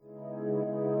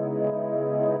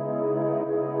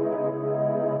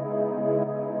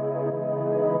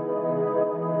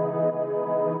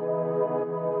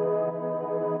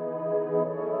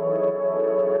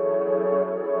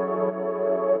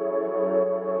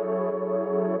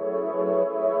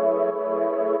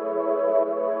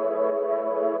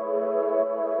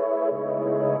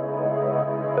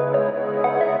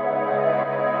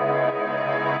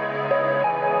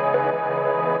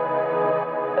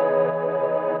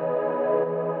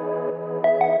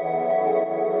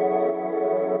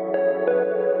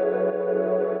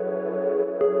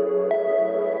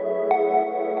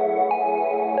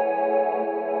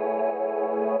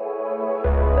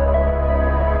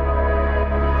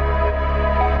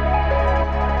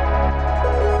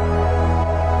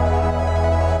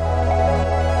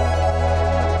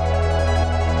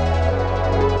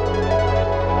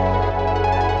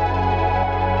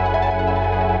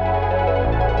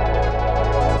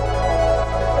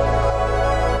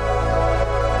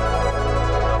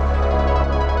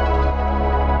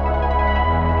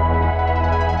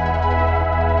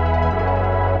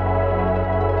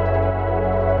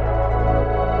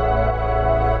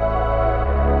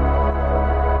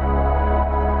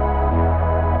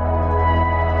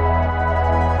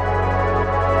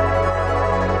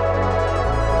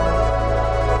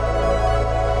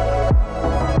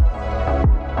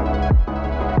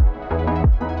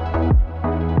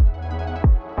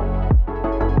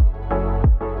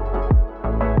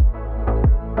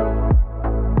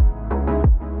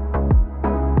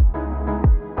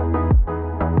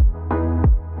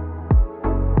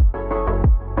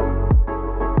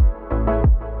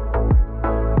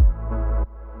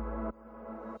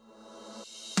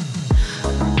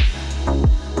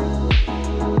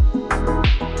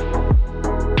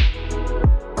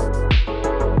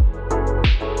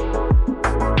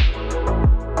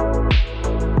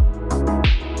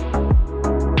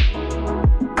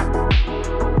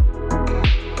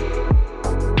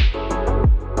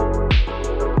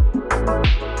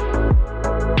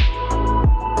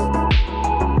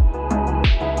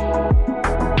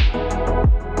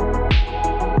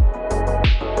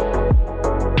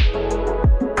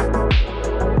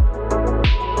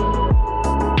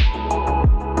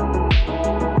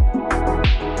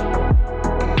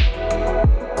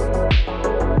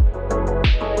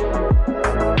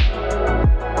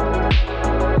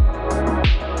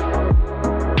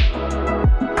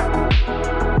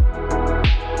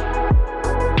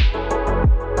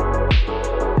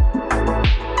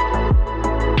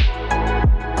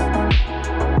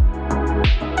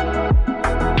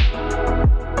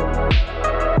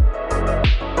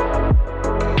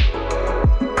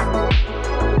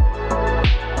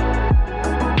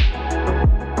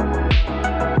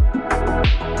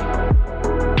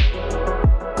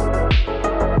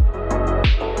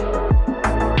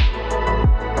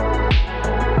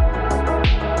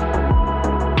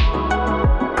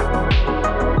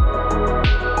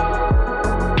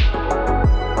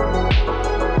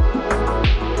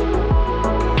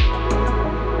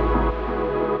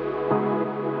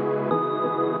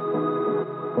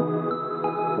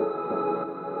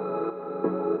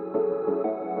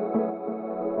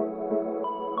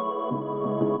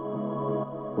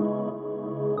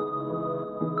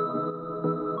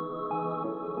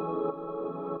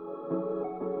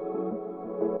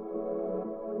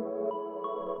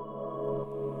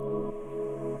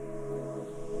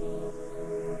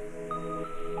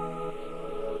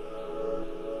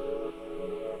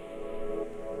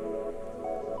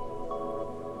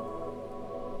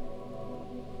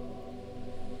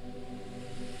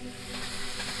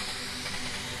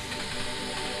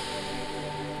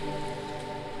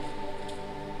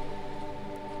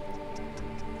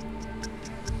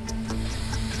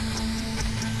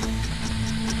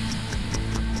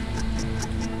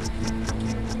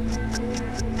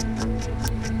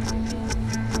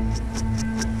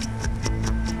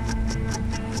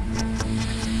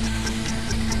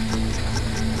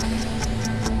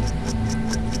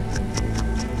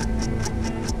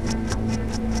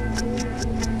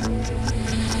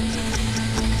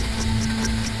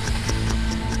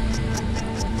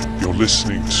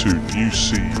listening to New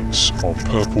Seeds on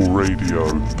Purple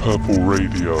Radio, Purple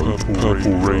Radio,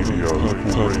 Purple Radio, Purple Radio,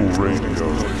 Purple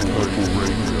Radio, Purple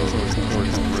Radio.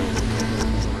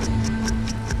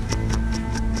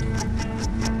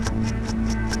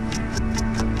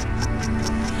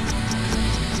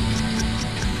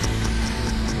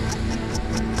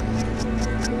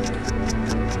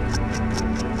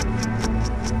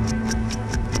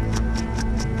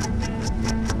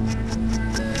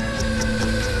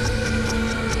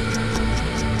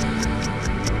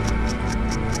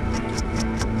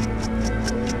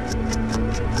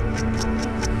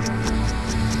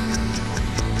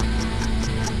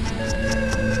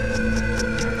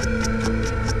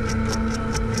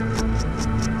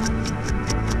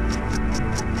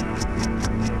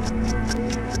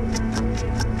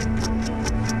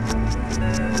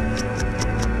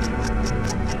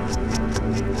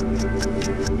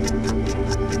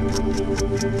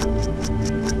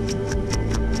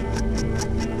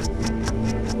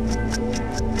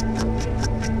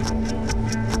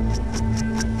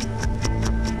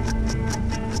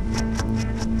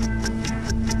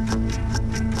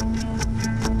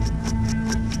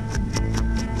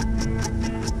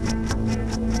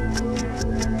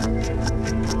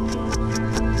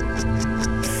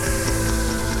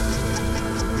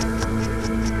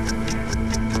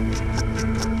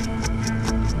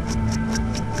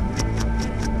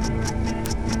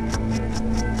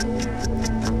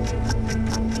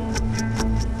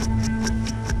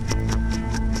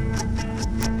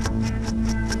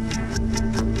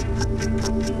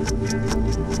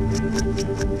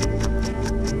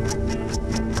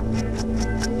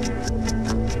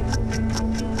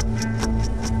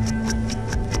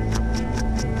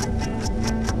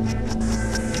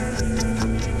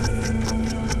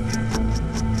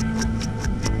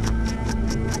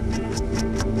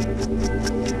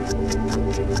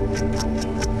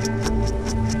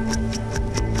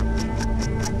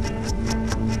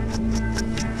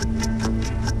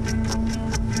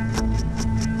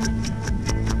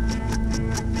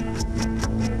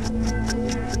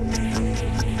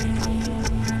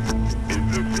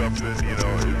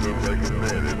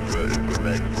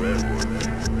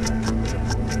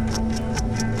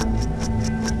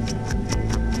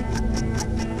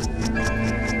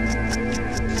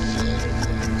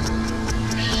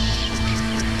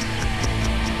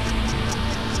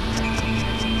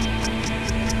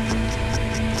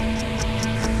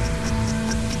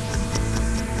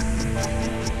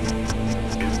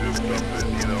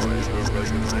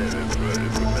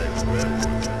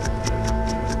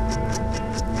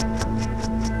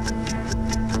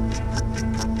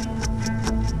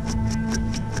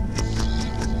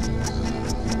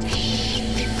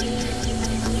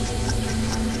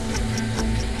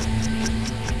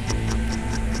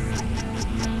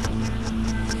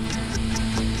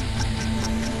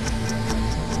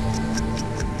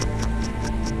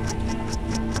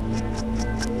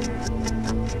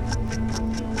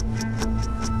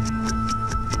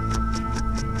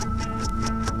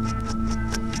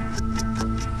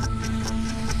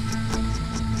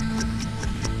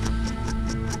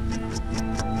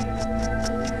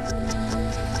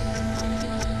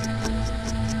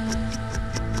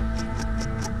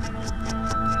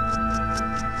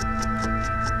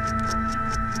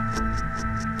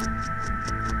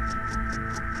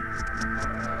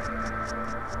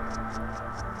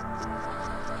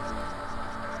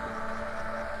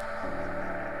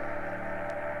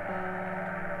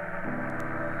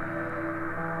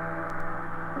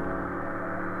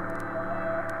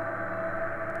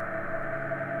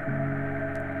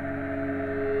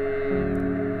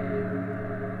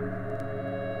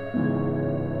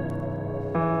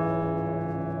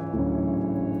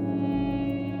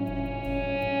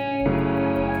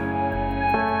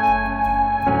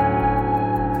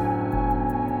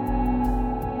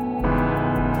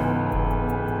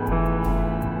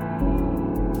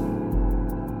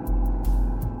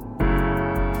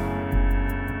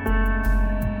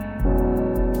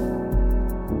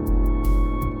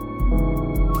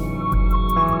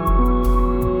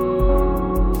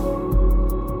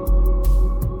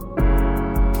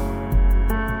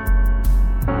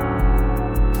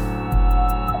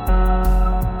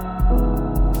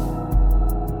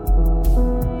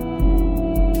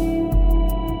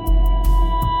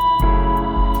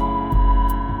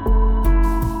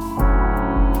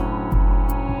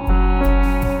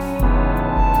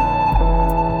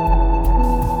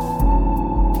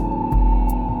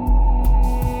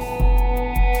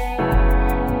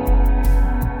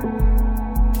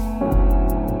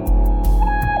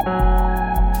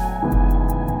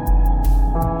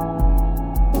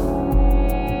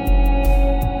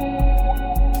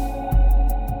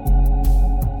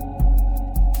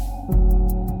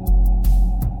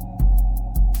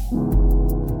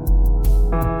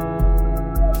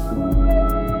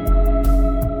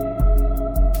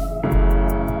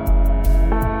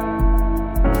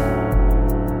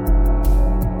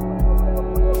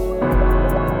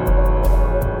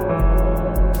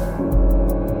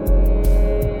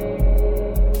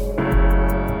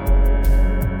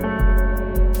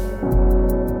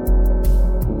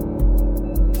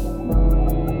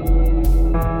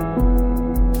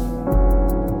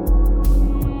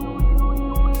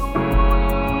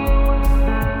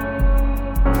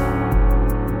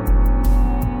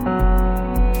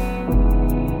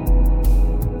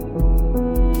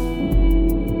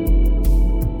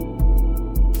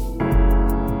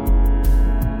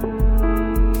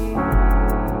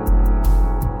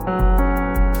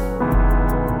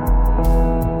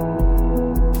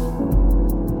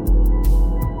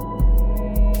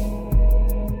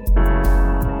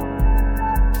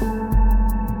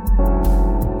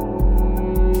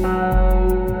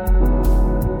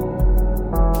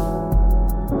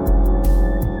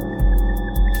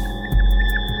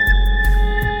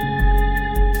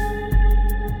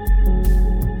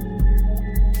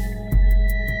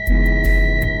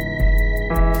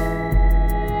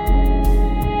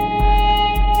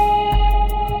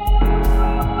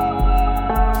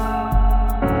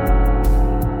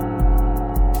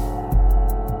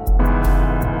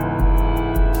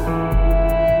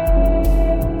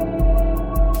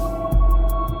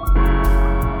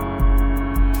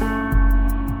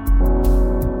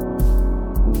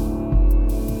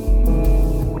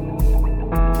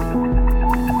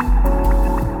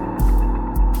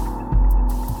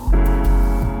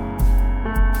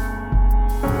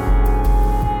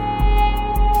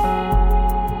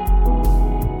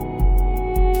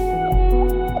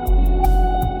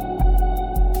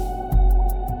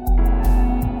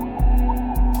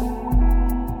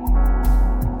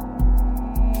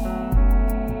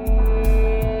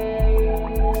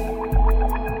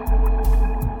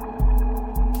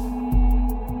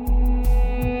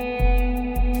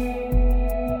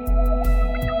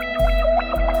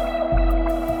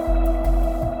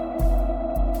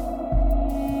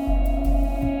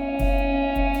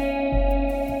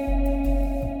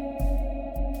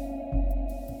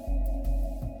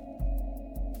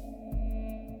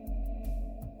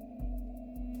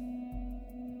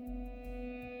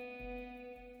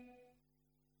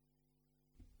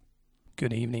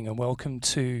 Good evening and welcome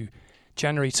to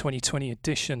January 2020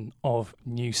 edition of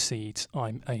New Seeds.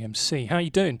 I'm AMC. How are you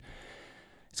doing?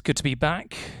 It's good to be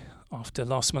back after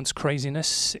last month's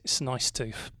craziness. It's nice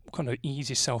to kind of ease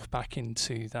yourself back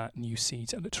into that New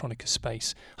Seeds electronica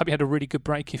space. Hope you had a really good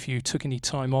break. If you took any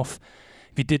time off,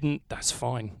 if you didn't, that's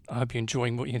fine. I hope you're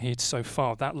enjoying what you've heard so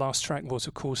far. That last track was,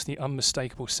 of course, the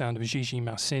unmistakable sound of Gigi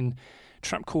Marcin,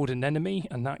 track called Anemone,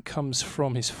 and that comes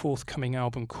from his forthcoming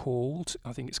album called,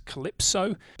 I think it's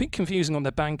Calypso. A bit confusing on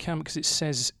the Bandcamp because it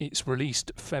says it's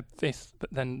released Feb 5th,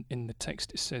 but then in the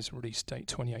text it says release date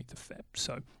 28th of Feb.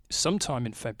 So sometime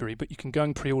in February, but you can go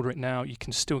and pre-order it now. You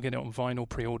can still get it on vinyl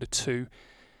pre-order too.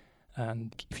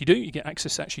 And if you do, you get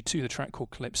access actually to the track called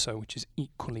Calypso, which is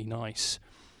equally nice.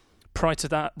 Prior to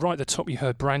that, right at the top, you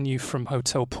heard brand new from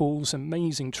Hotel Pool's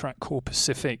amazing track called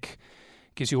Pacific.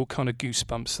 Gives you all kind of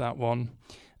goosebumps, that one.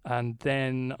 And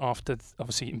then after,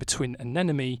 obviously in between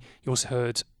Anemone, you also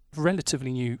heard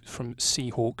relatively new from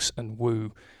Seahawks and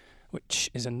Woo,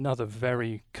 which is another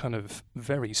very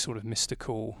sort of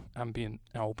mystical ambient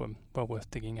album, well worth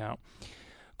digging out.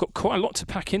 Got quite a lot to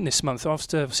pack in this month.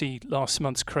 After obviously last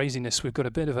month's craziness, we've got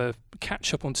a bit of a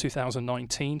catch up on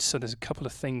 2019, so there's a couple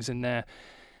of things in there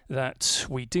that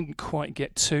we didn't quite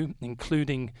get to,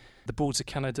 including the Boards of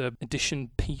Canada edition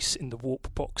piece in the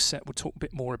Warp box set. We'll talk a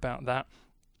bit more about that.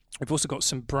 We've also got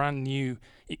some brand new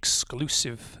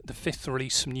exclusive, the fifth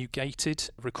release from New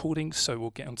Gated recordings, so we'll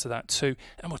get onto that too,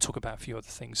 and we'll talk about a few other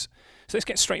things. So let's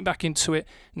get straight back into it.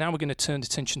 Now we're going to turn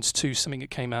attentions to something that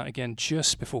came out again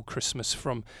just before Christmas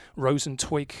from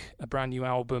Rosentwig, a brand new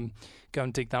album. Go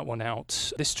and dig that one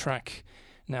out. This track,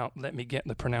 now, let me get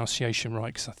the pronunciation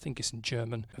right, because I think it's in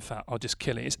German. In fact, I'll just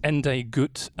kill it. It's Ende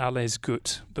gut, alles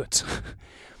gut. But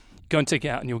go and take it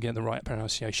out and you'll get the right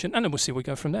pronunciation. And then we'll see where we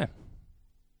go from there.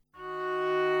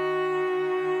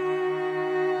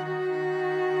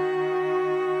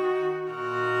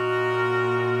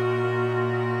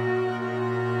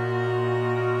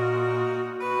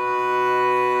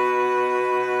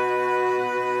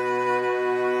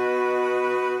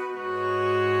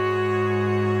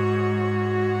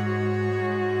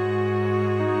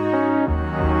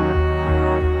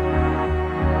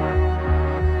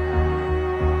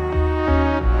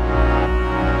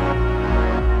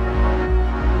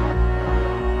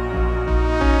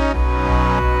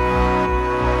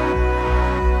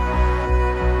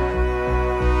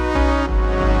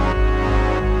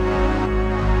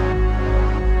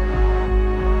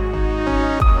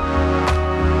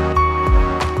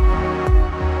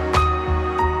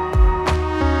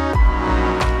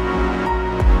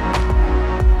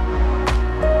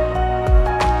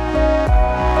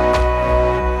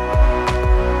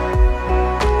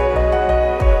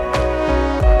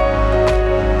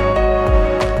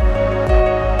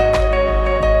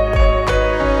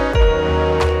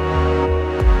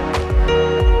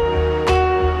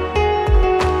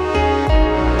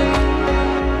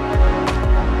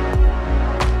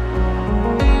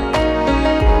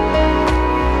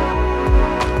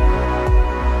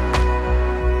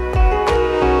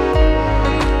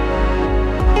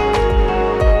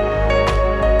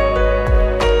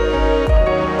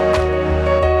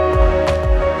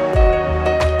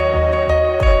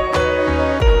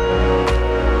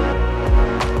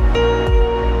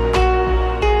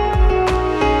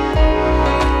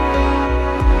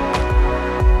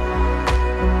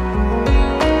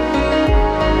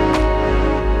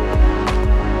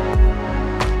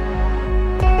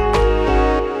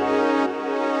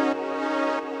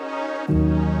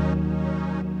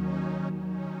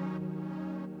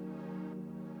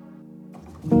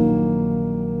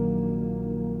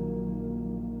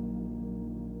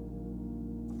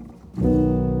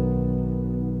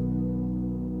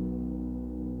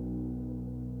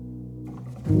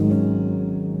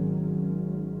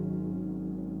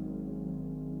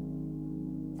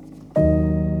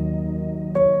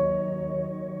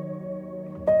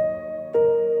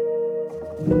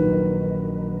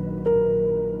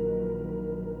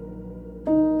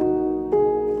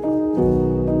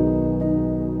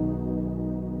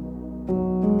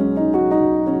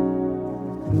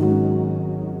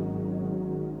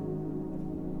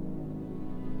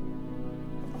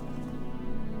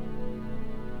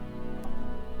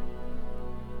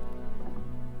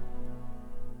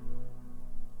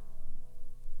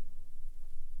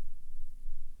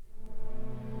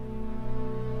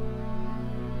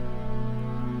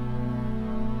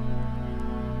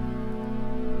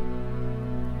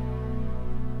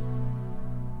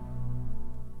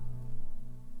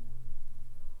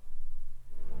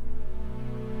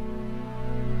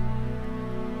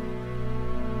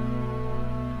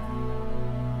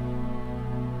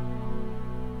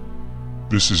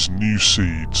 This is New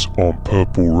Seeds on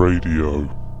Purple Radio.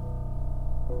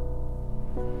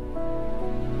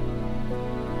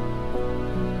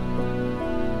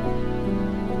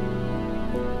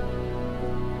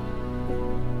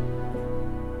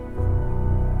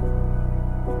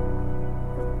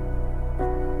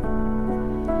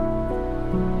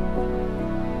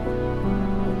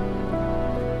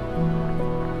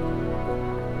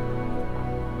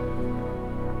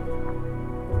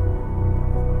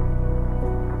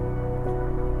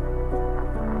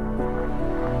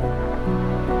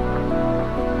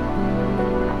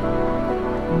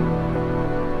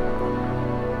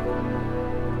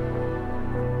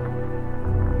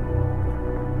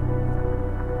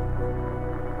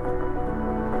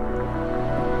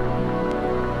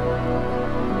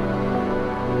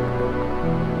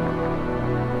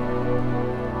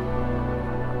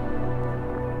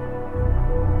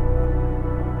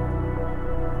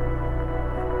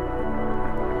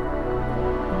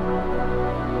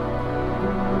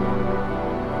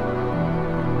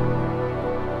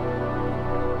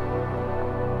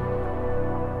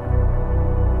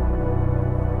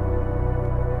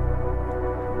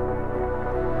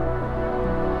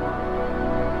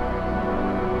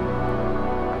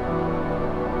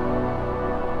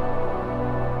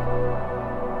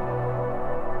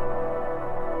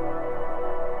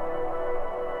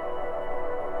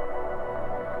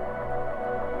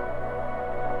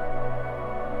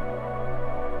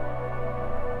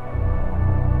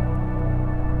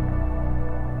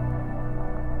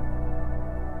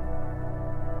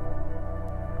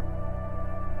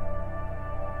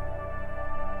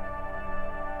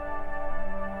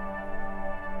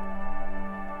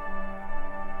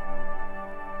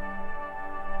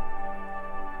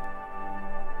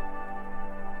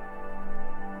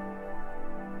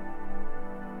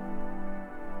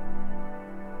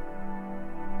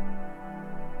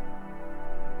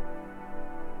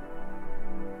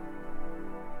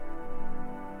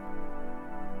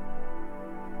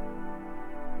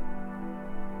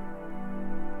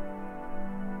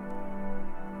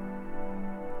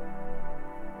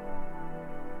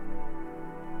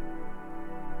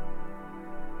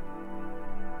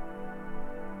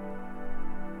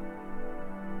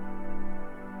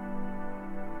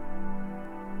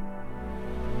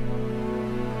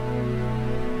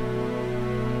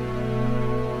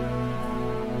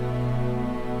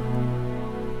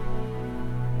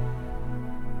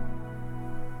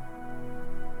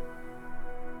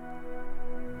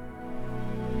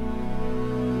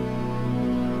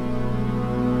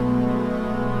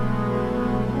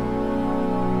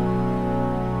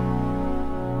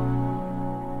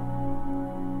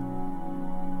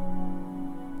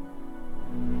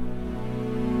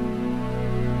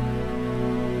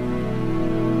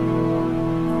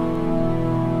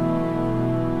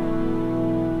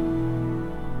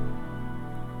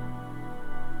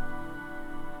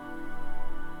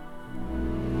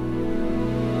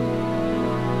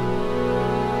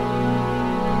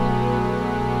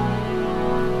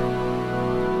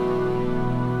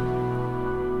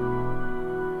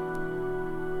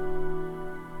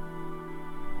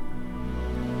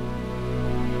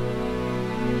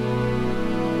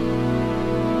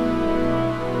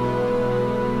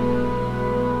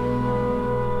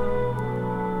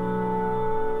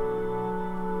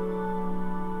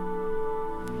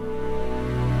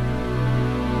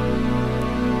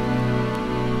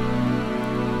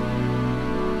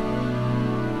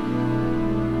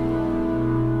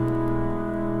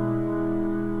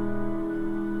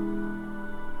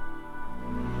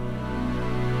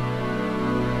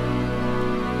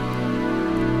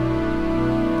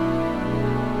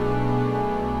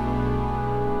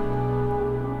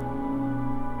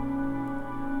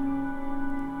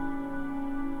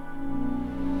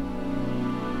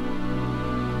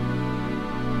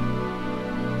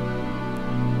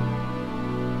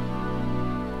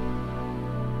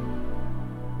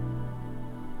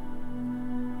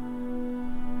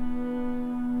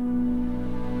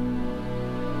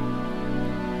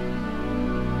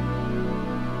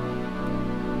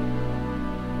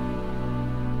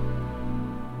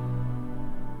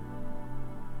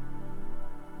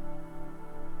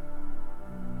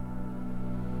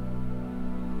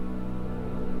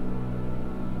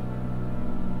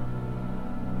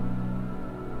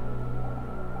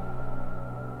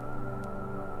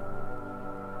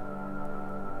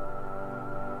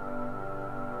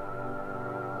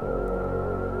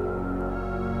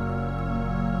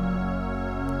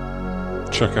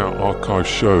 Check out archive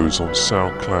shows on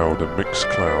SoundCloud and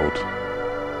Mixcloud.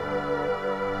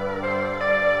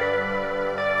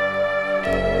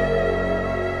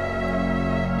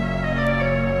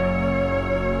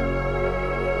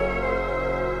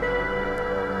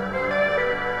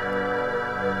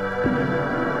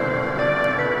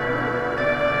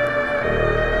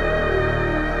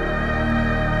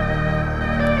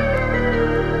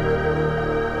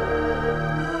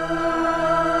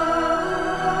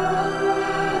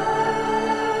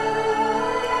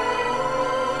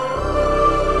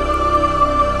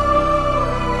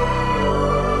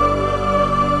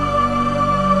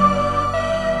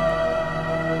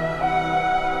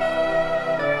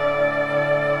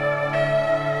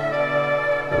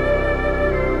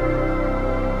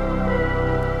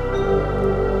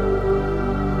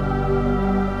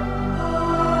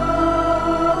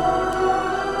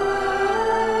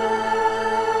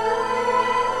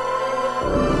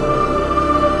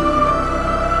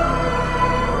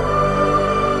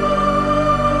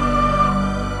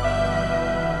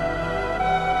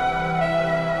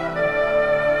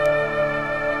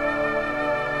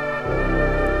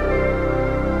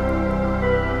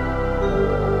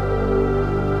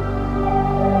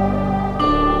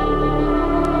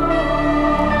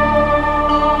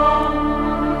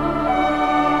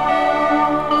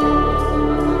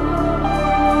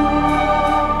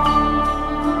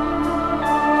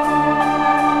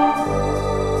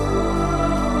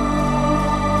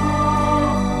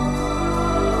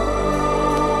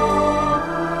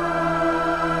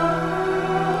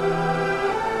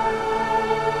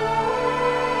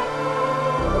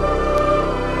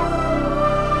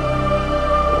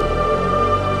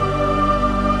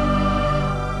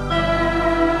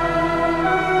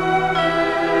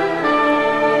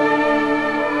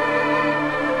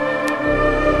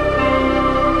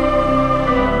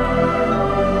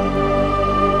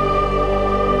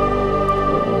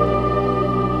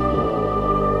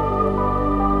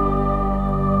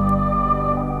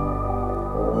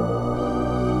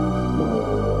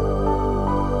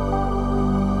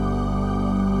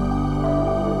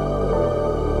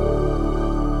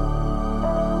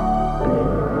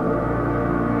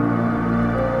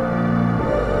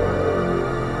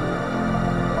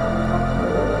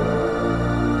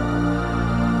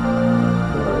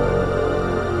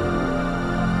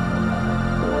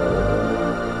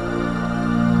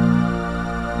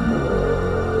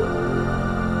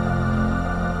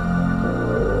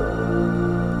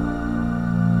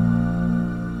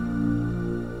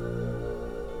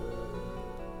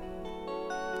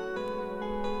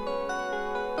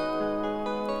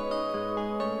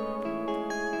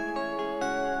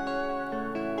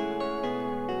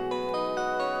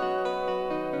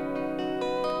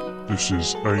 This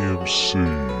is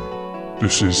AMC.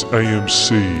 This is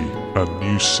AMC and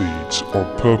New Seeds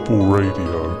on Purple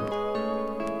Radio.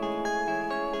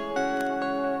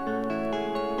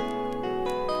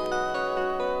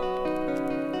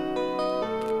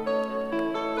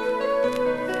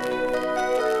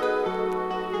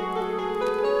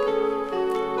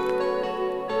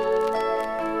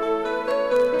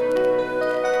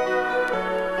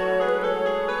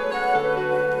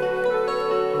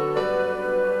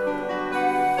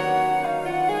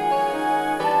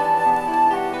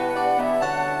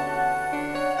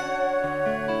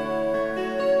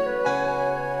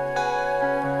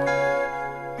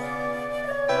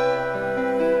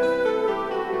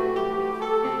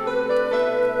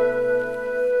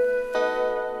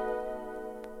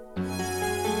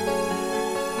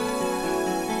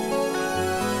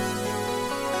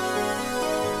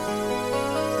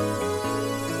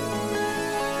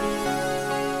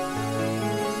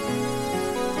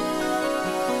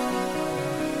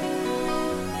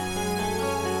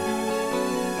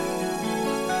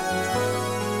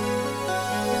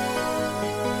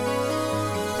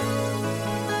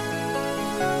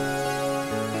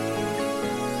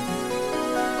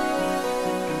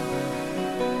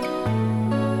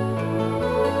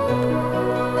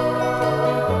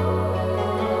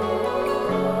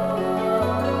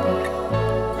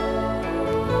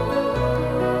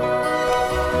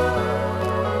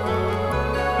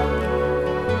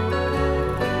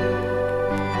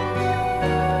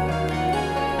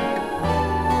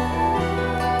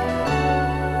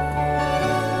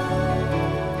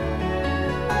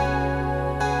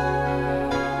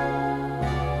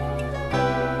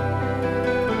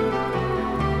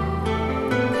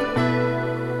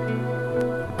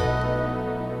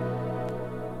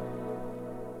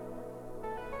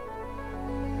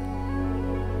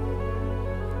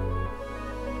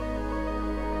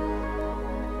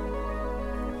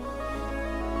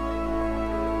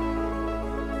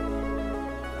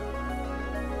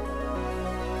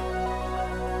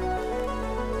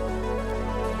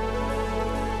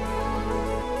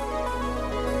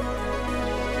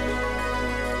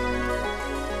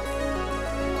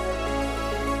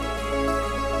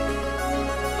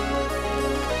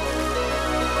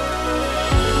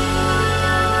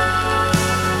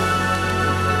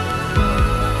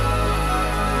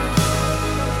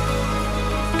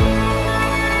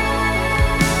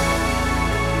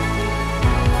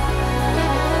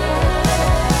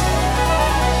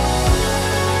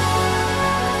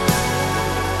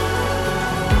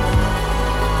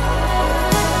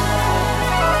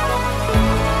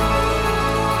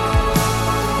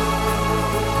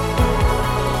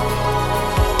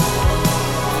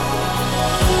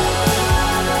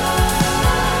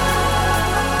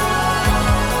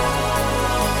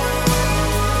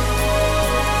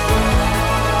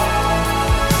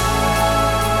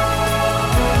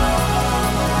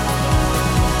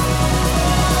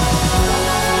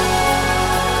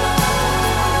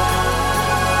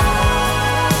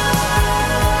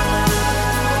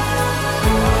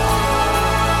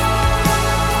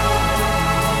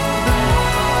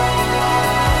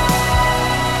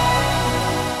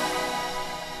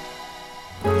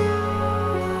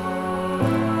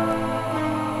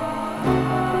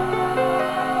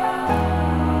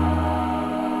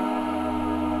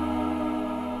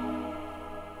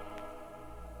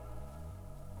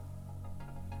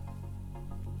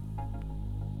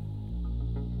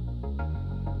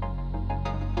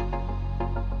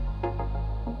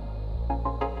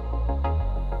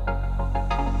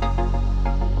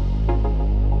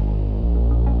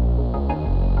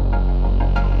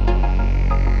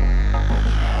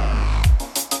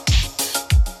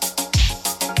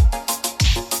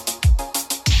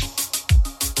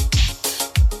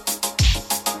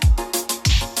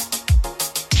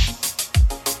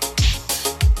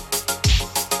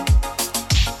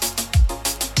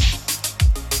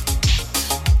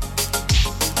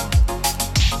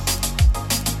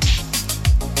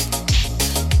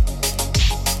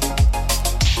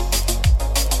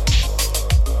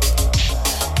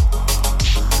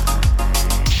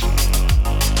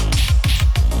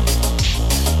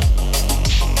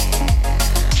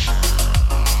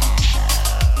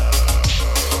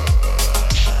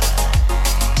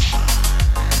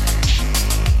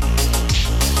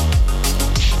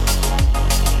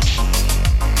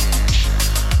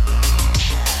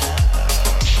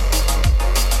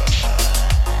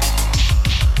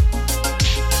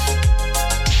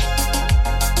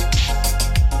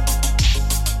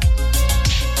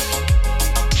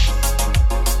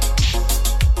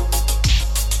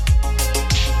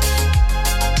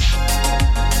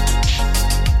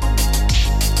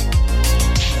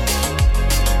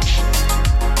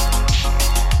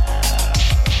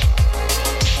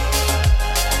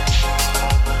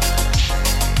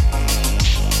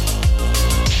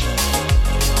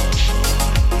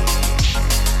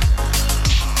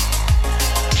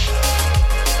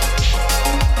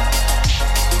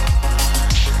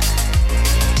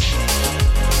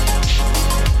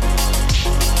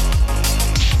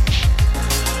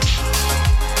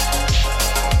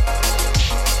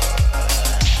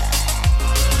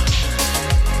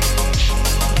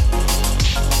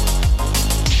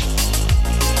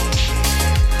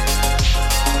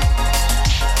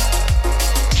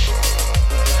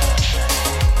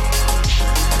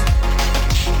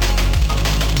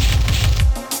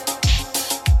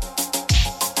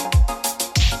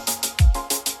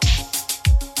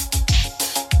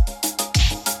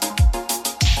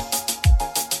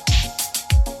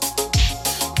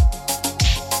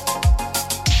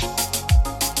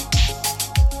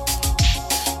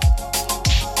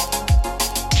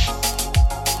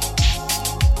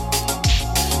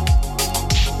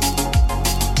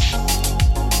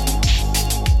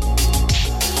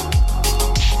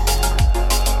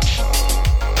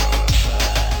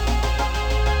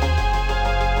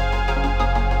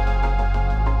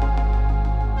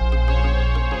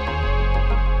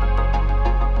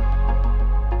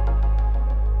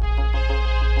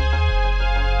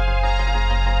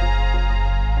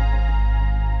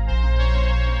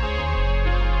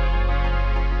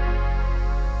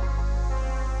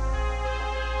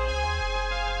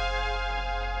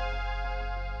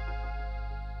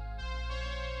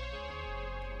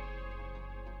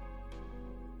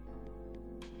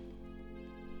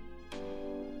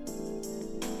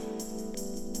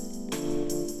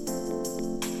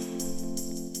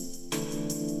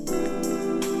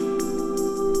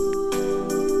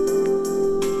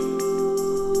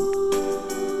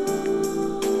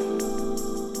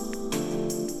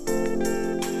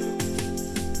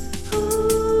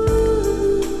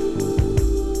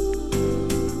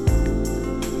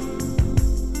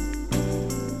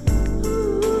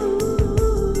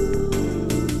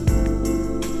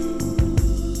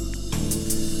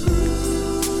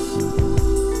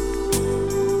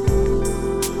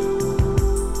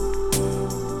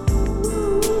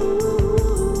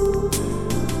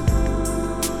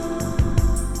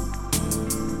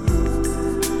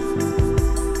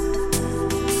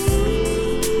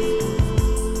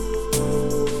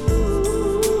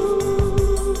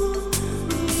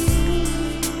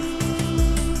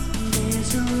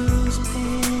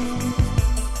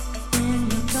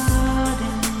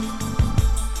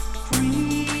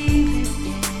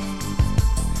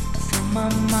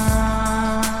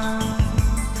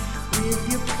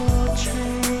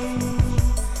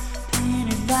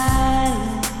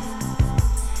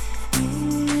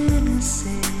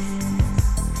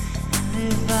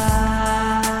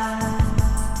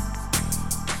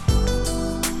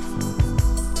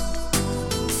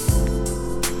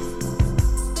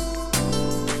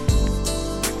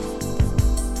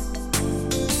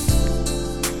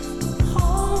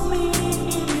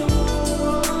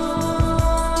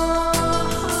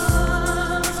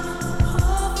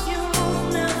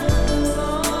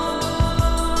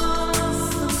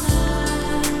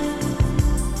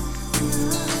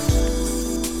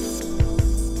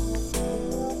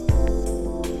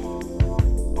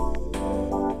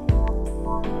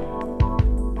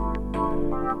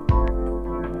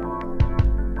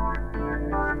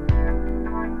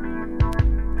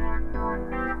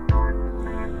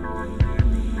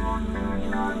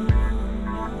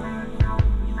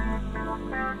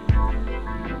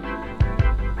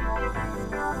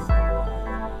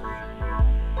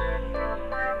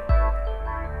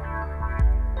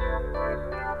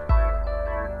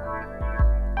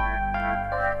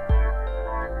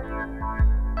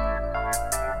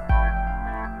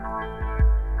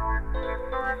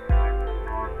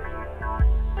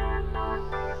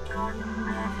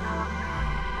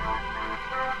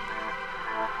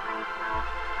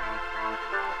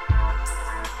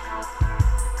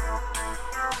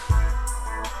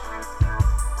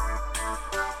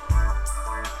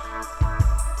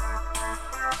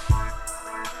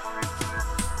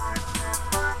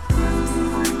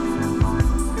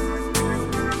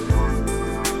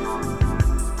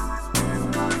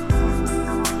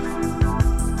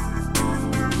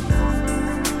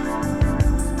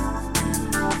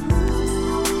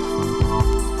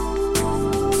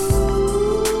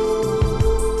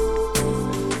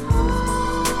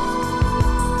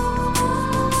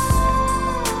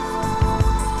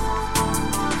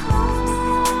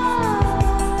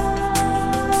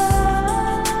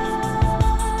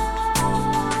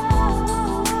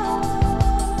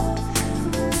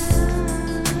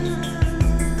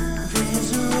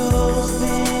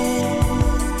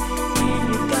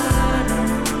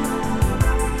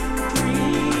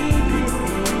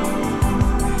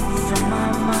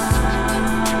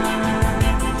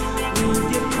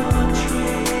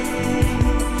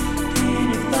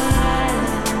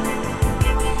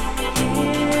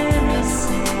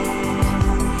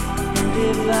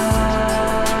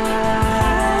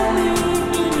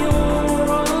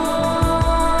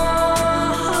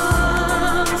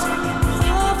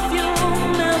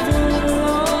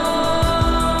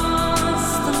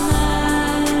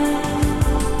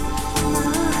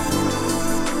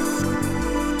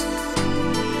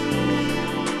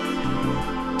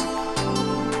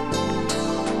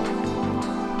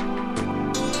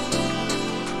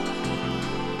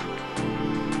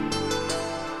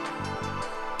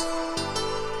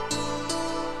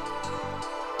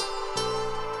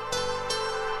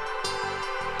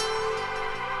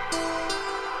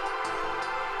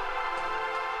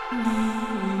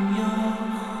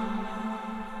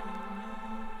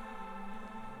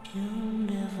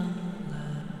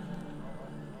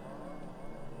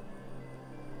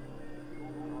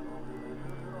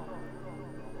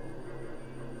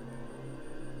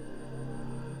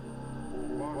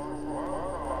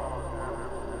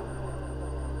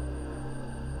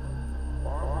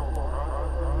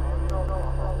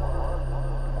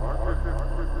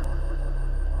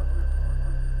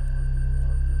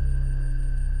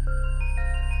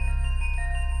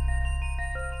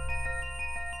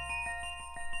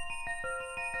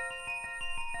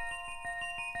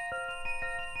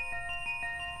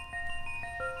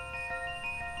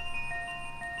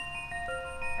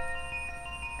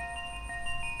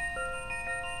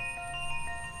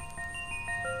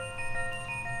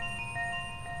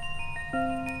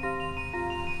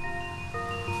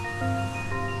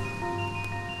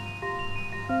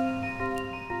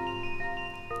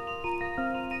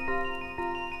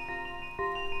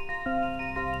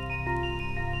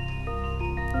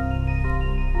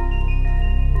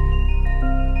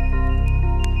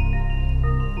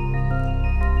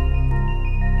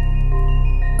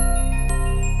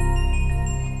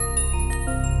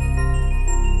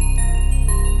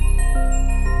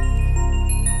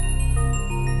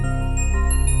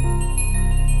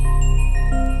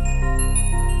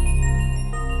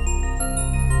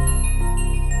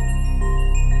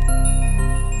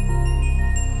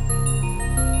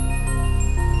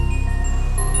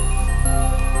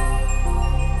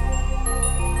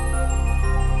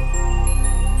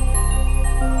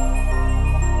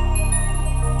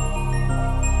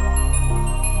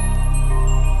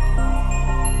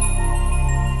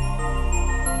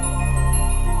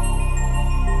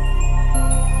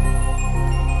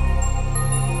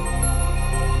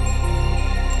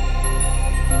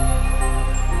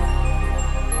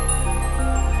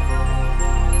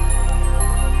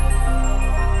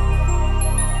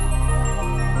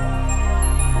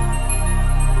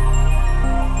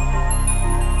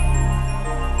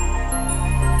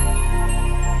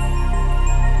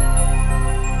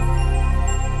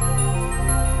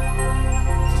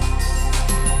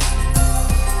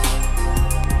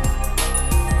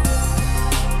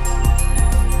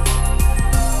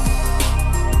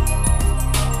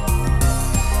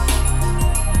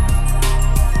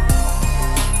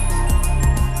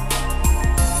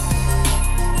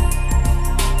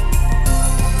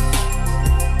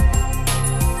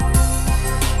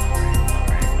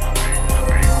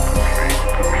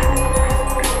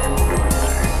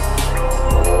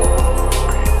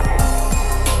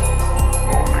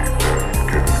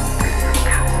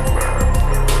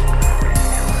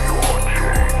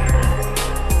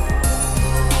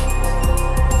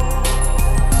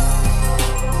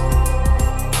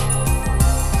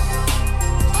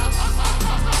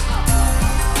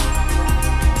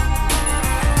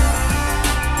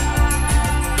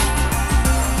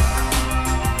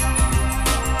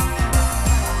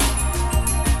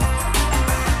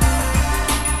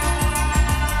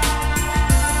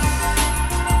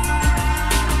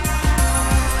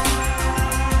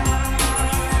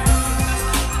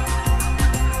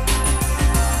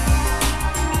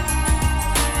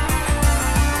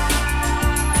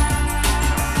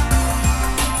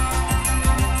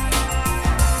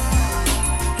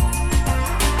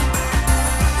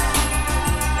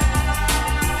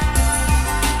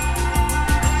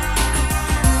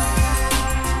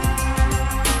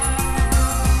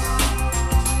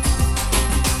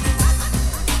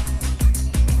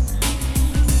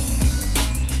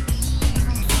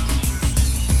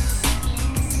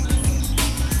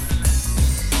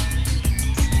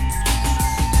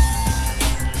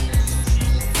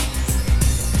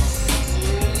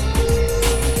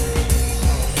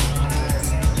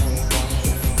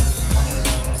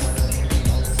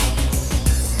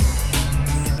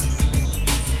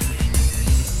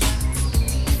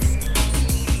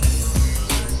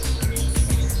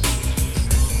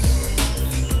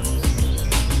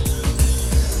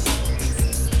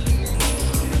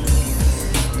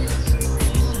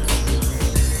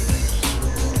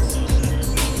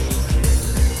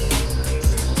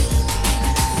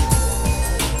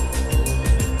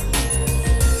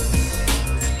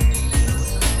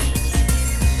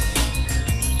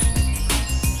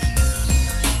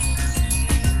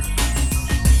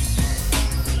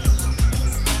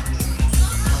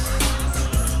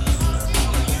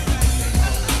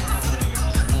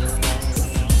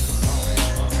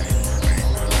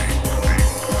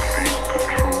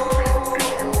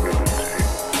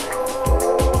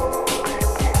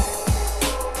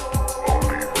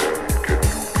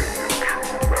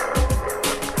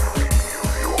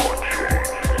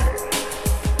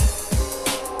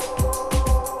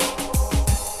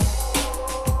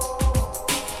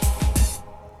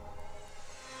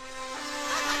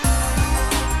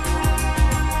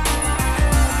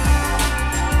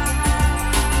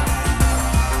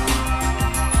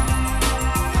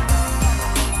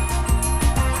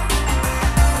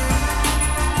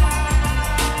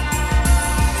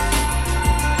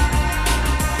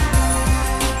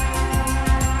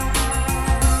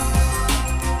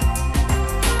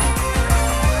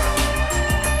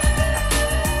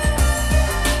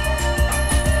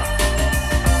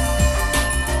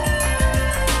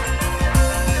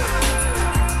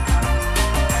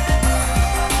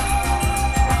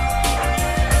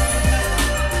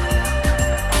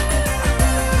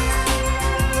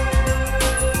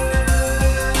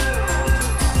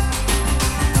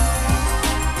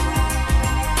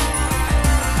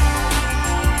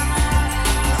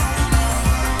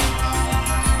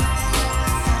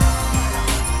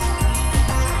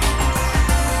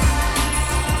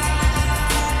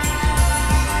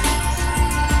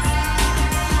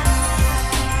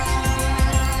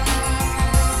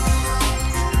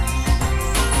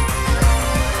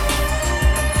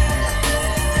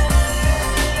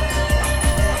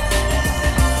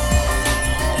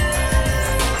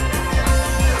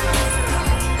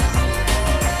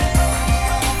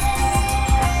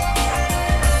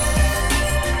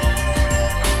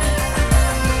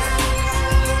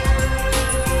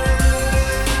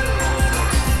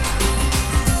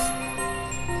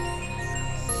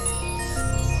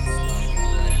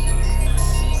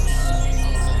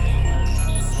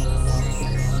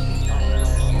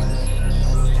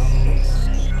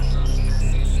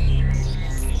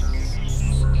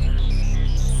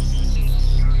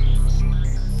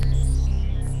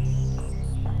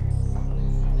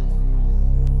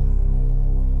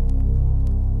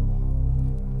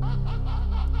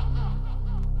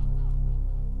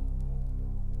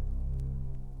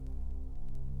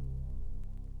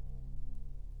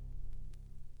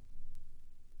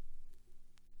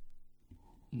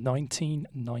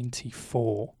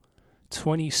 1994.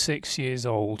 26 years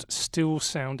old, still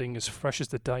sounding as fresh as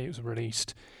the day it was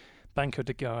released. Banco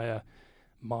de Gaia,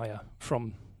 Maya,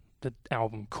 from the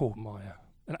album called Maya.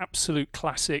 An absolute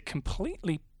classic,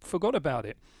 completely forgot about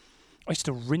it. I used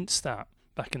to rinse that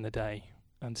back in the day,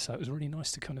 and so it was really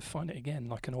nice to kind of find it again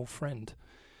like an old friend.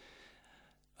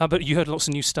 But you heard lots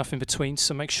of new stuff in between,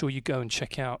 so make sure you go and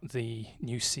check out the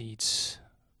New Seeds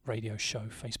radio show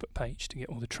Facebook page to get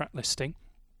all the track listing.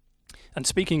 And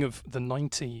speaking of the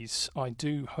 90s, I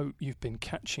do hope you've been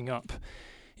catching up.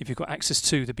 If you've got access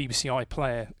to the BBC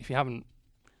iPlayer, if you haven't,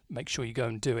 make sure you go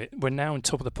and do it. We're now in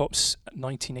Top of the Pops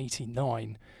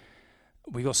 1989.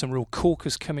 We've got some real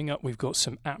corkers coming up. We've got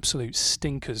some absolute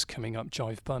stinkers coming up,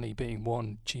 Jive Bunny being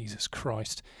one, Jesus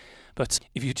Christ. But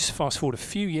if you just fast forward a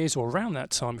few years or around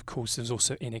that time, of course, there's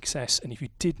also In Excess. And if you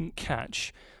didn't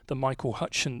catch the Michael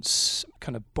Hutchence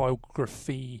kind of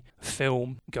biography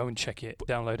film, go and check it,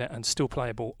 download it, and still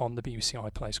playable on the BBC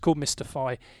iPlayer. It's called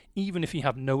Mystify. Even if you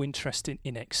have no interest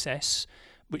in Excess,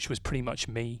 which was pretty much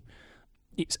me,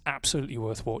 it's absolutely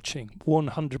worth watching.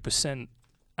 100%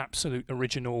 absolute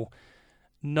original,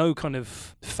 no kind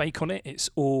of fake on it. It's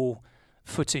all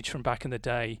footage from back in the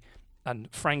day. And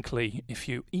frankly, if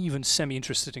you're even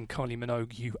semi-interested in Kylie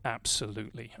Minogue, you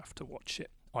absolutely have to watch it.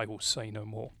 I will say no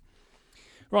more.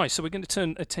 Right, so we're going to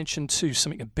turn attention to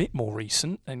something a bit more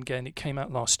recent. And again, it came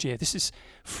out last year. This is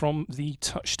from the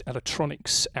Touched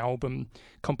Electronics album,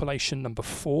 compilation number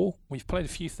 4. We've played a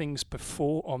few things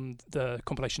before on the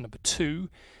compilation number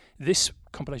 2. This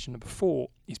compilation number 4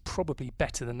 is probably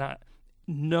better than that.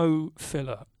 No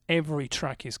filler. Every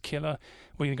track is killer.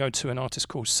 We're going to go to an artist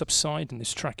called Subside, and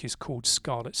this track is called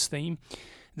Scarlet's Theme.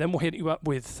 Then we'll hit you up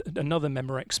with another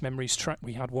Memorex Memories track.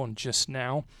 We had one just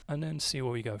now, and then see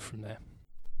where we go from there.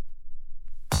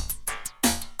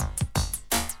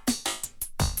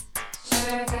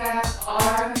 Check out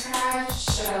archive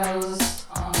shows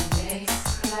on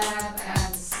Mixcloud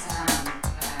and SoundCloud.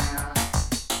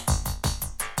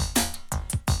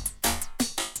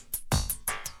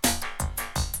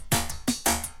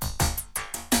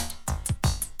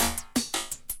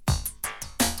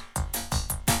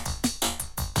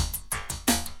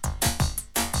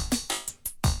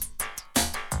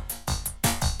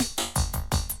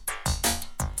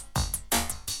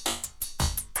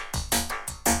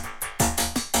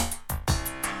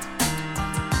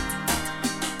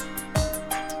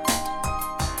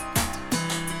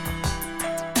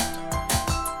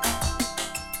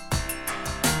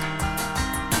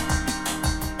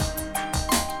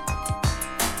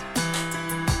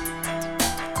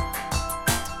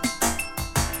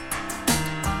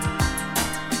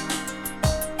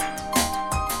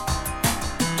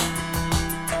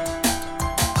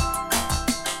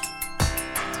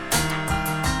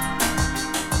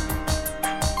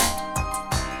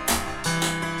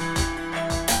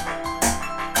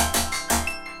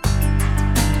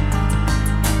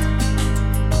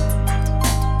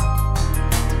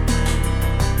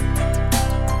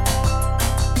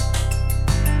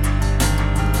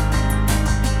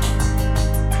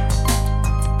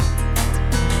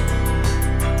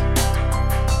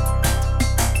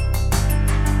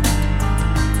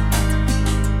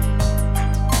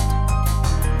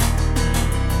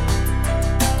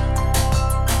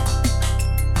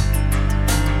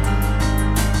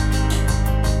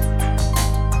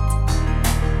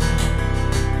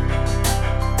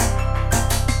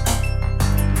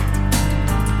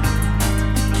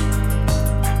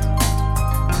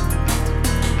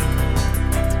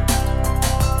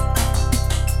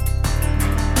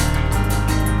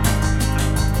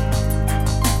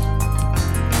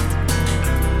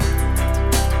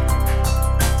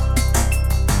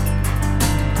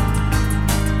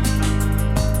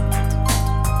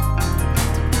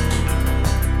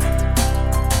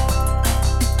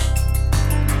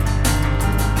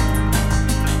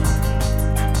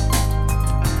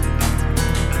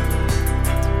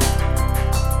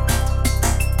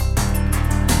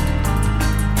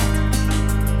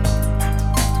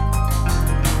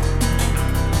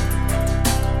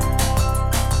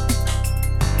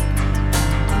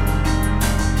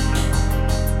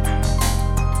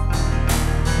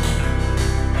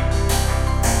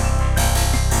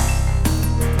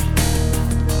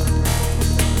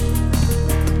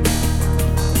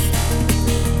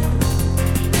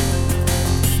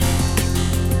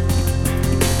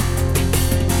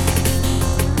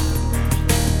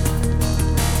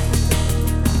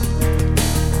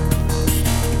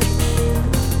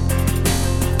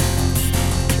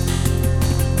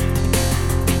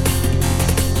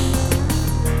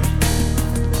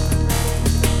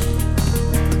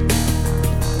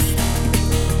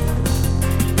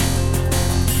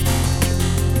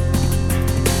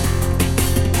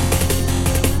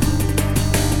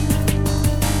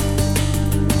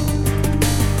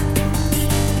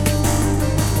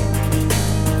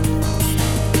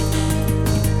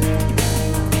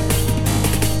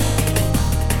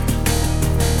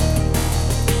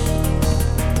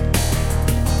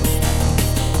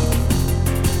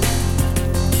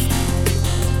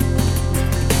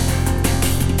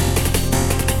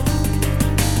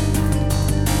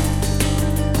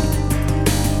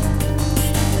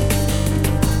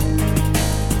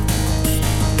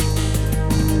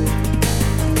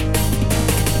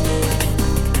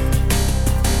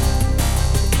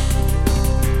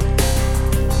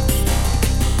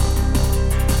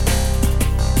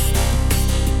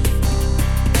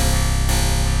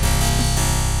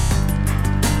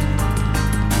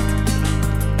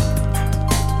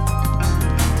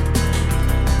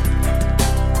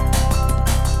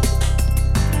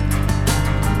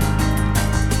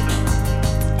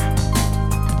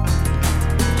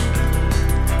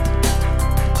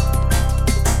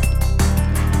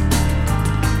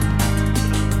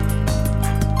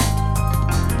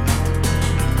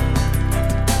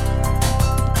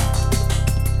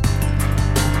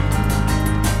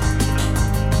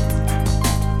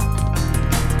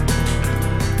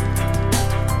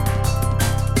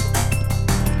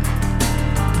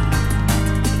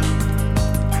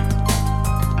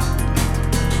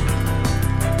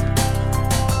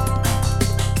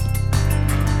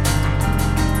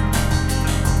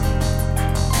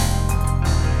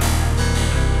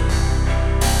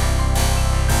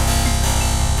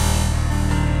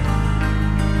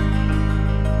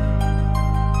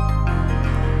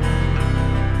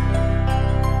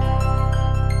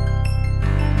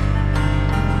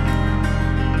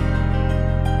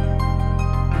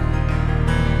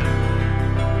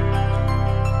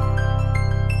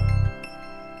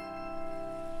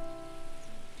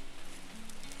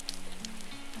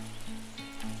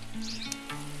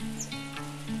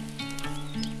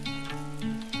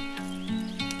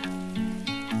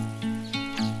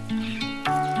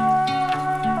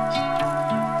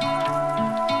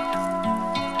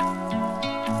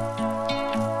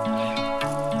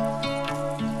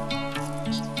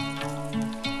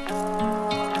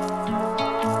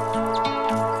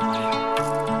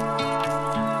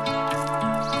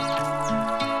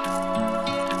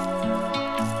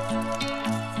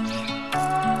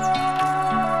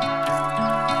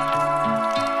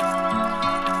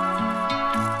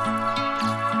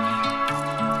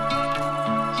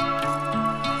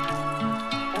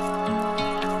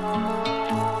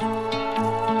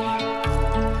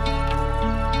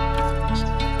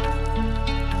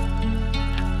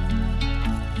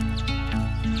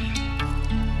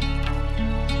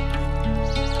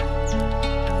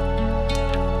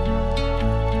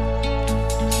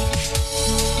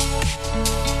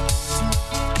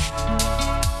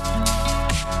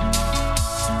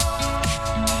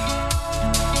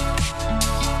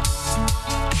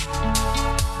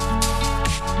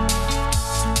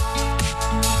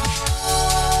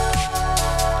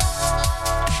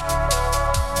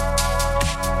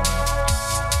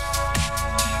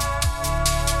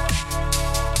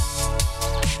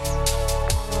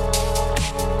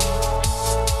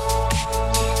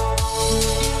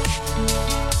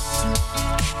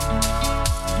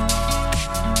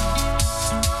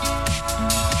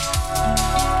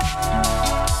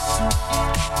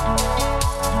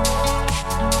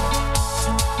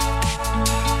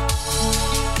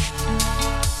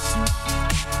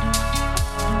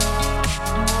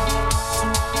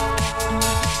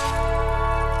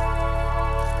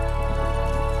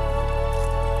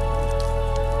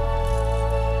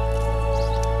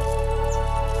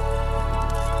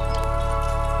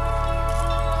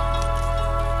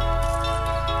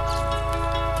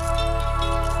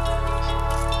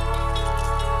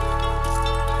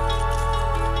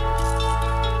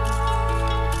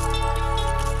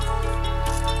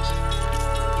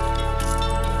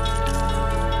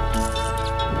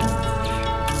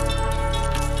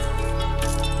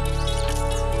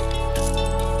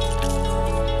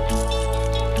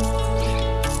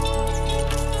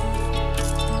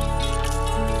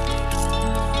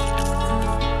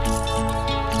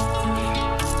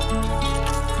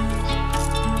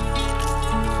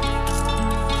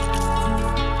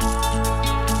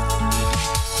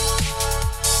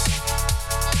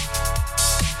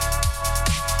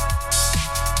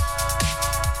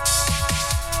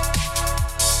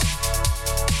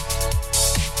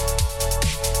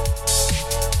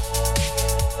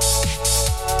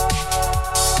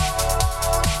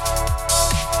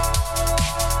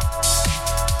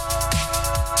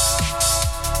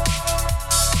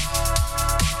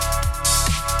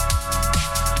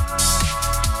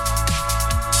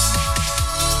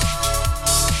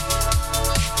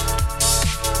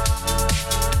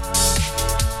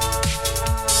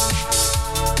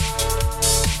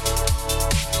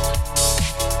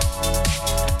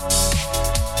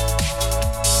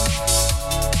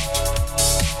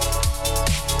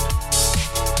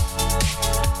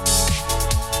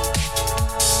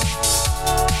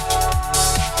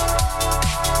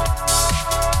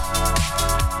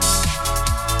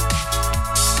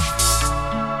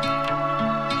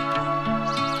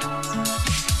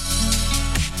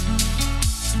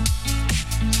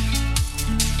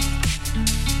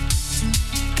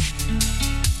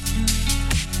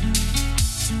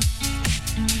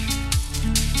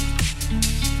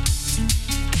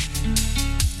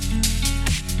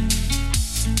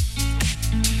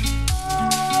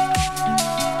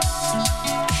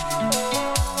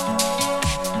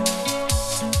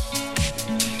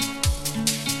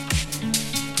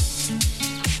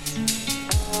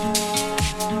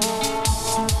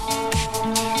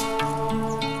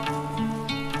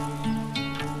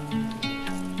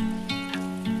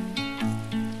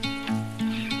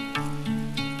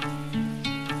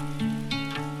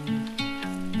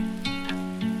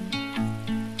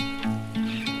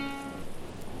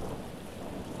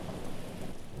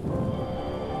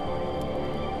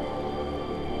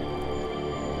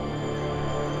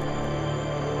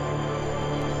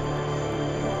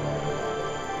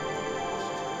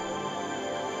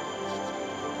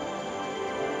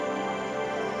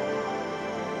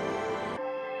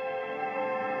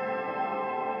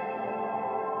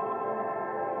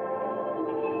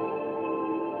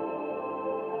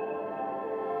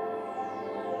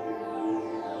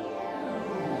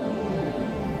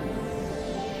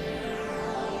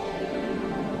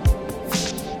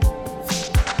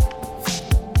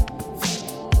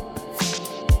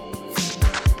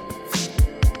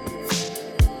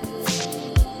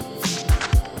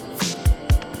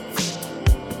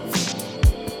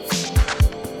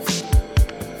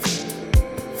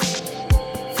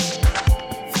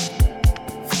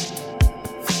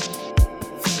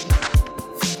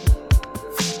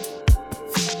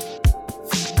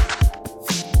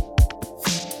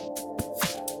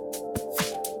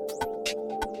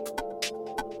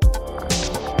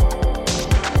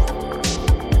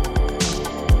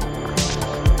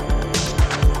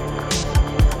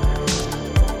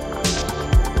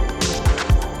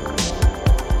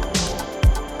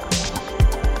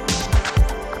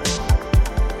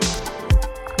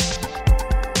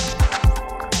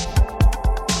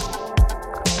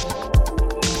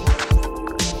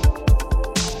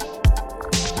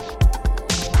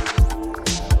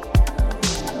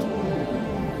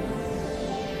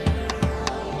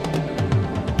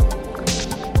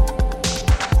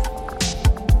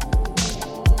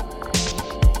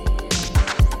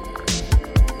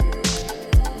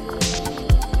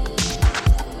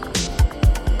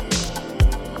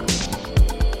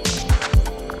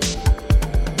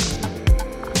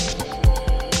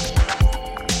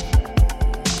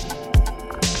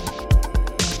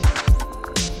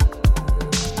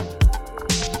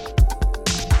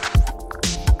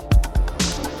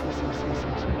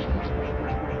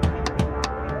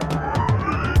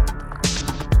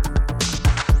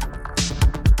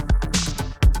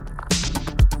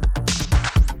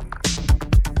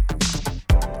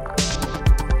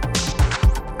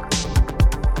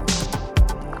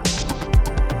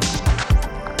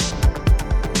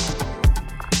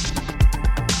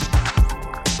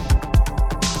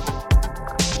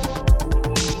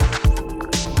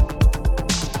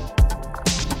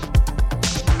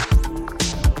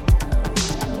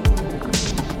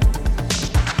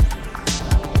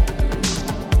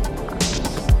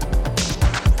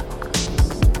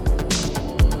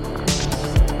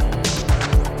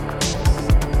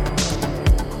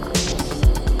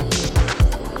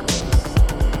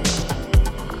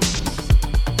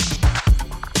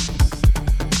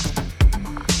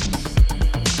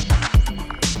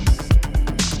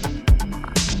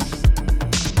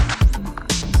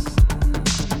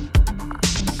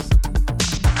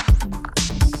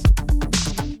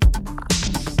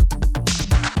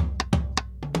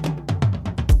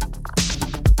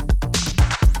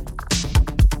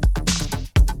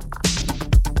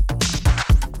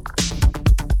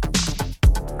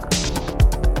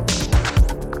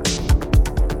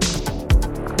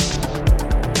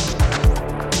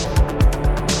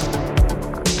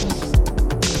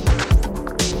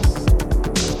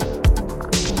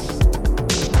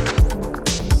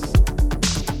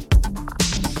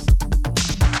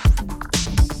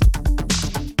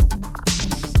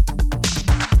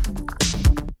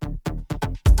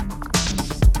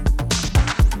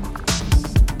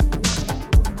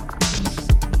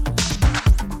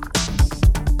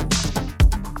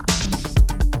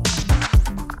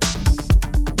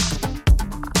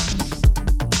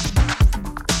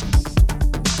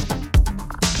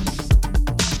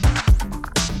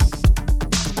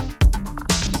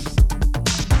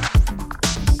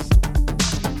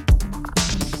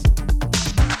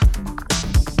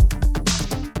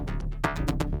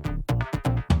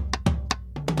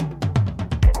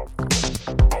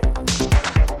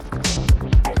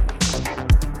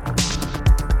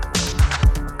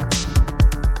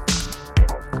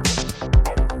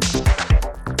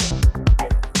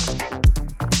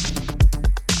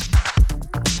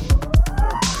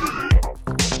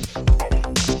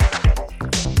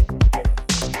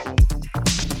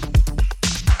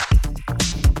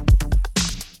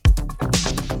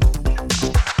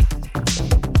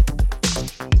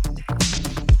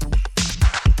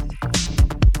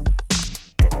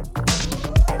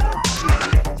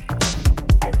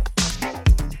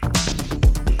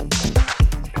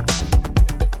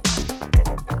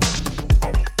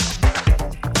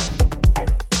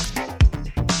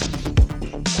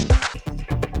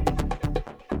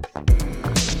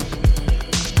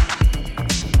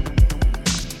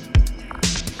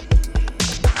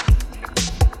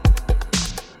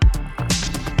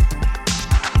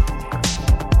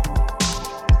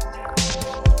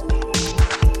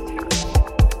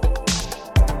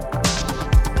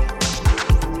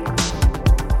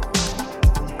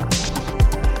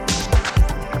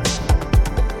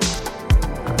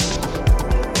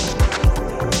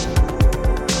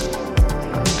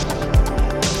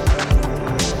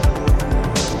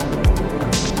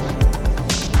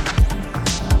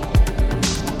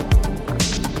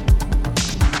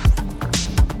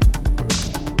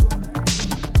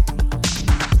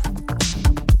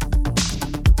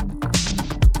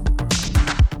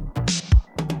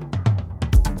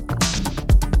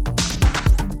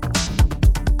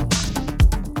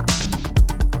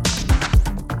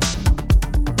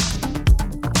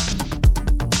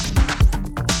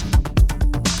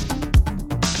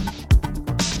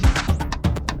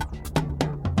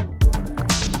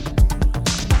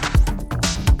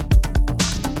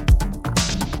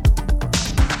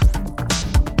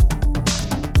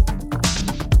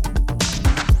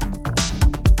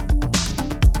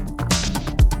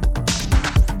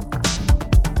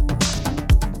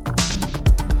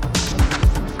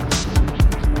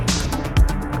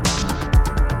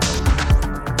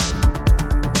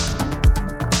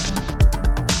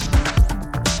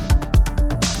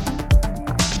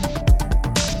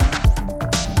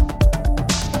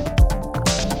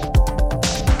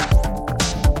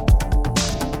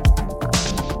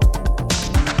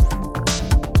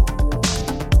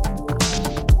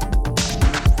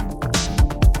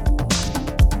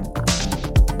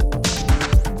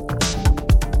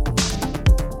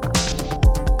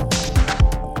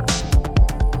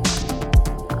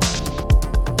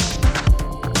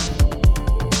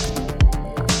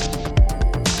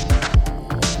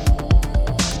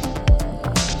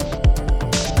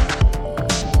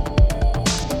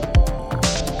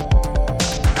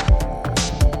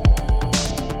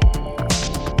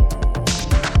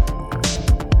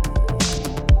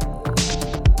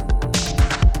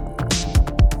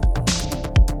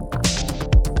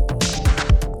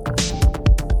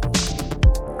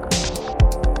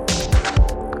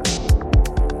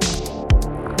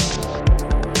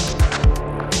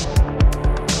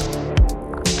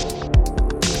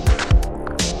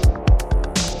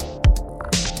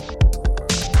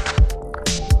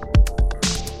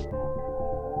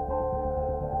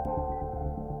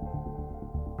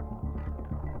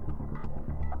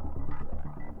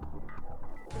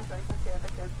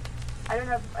 I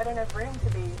don't have room to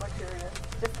be luxurious.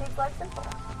 Just keep life simple.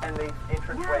 And the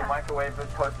entranceway microwave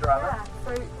with toaster oven? Yeah,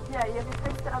 so yeah, you have your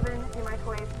toaster oven, your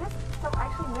microwave. This stuff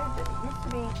actually moved it. It used to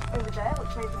be over there,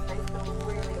 which made the space feel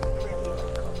really, really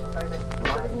claustrophobic.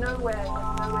 So there's nowhere to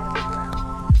move around.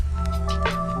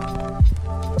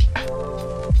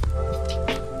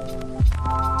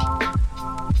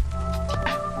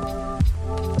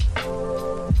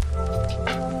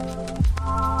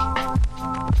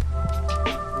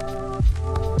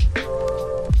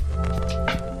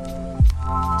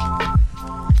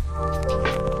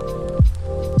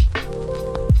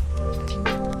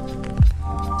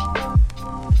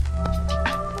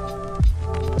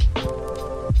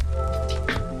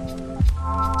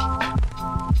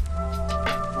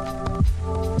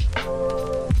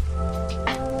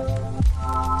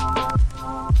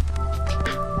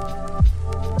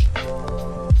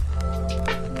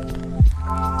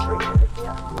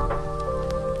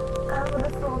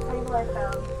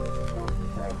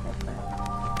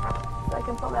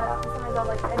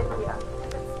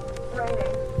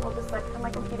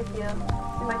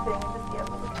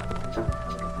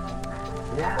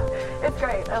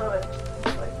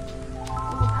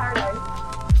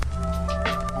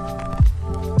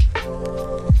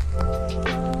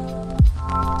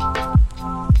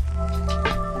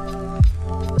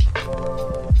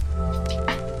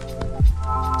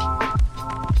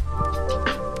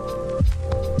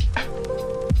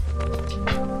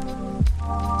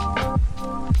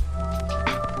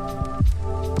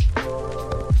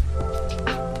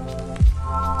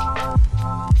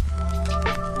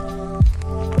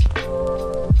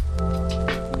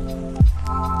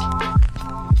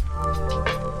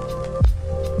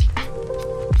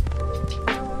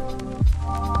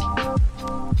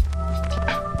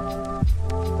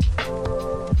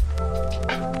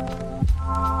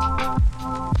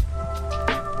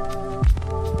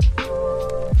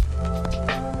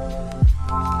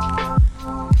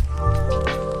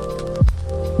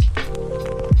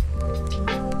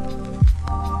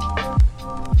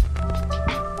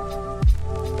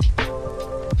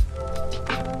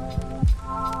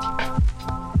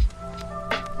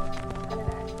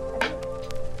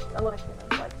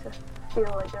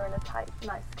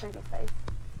 Nice, cozy space.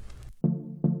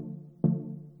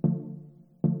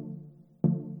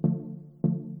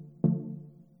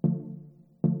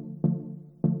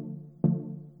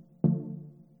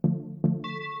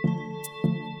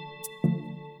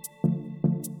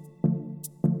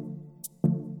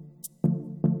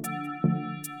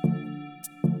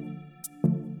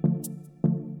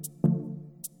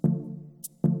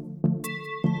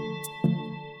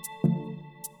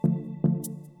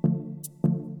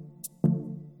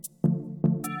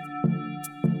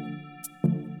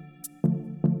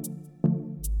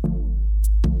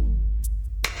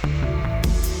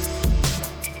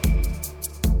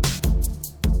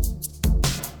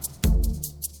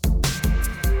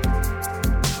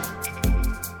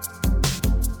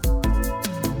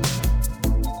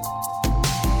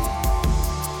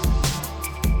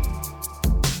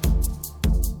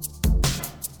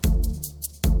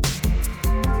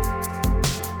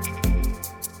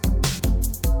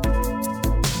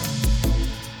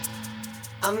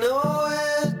 I know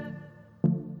it.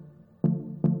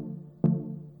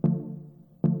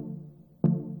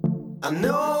 I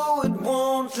know it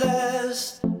won't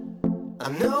last.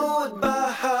 I know it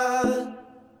by heart.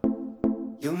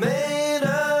 You made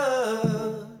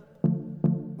up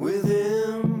with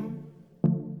him.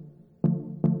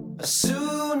 As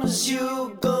soon as you're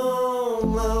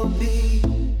gone, I'll be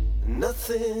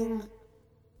nothing.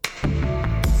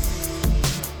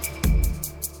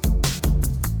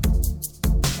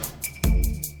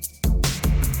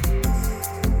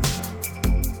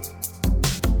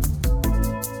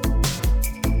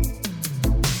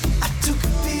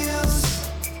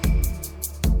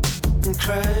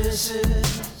 Crisis.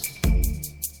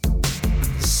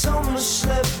 There's so much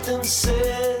left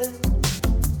unsaid.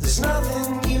 There's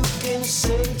nothing you can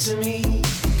say to me,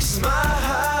 'cause my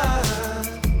heart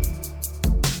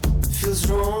feels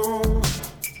wrong.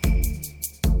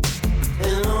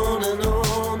 And on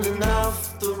and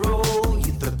off the road,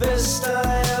 you're the best I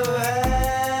ever had.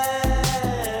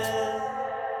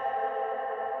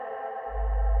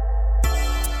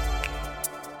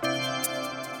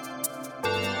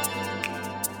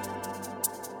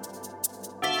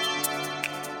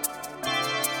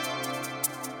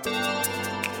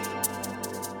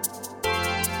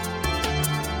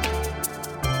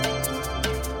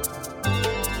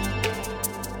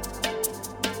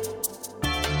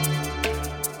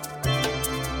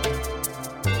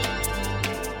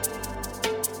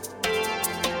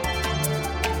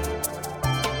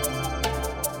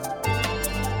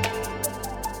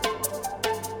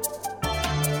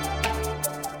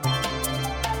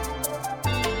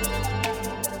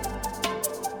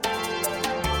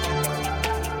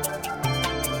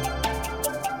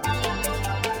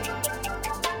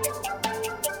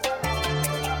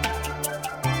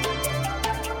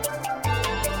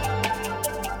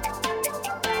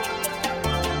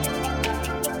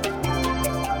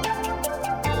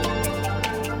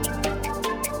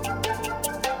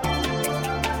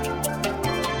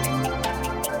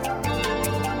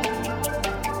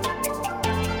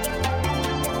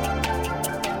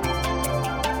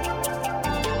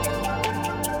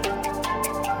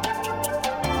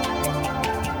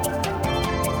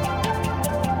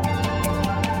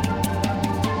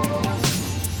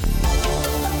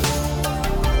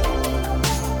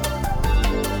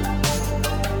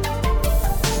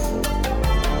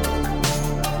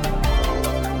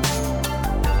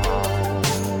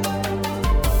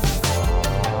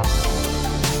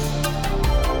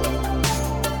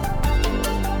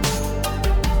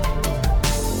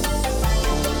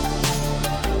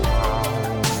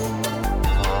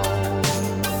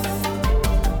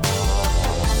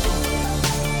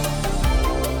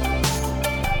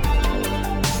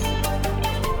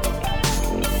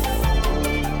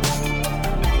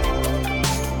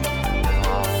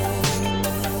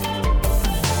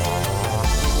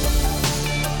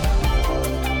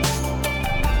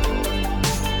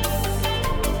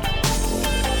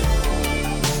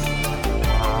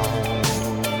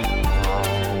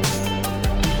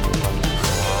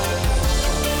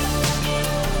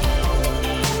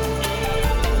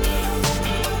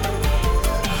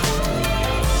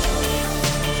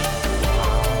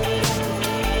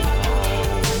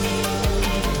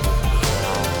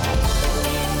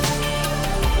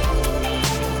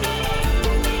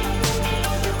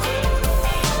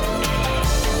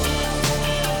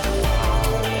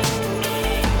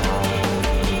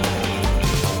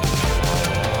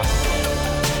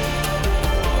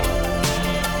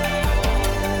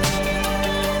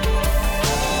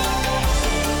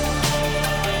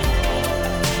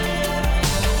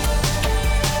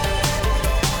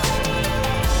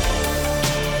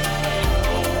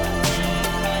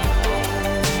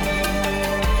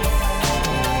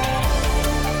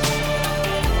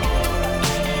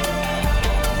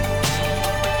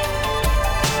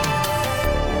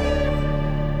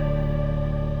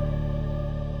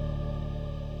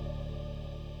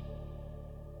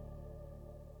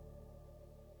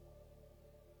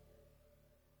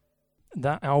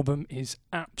 That album is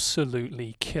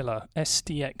absolutely killer.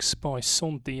 SDX by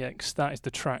SonDX. That is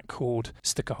the track called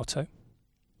Staccato.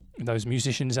 Those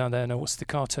musicians out there know what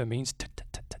staccato means.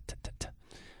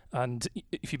 And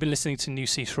if you've been listening to New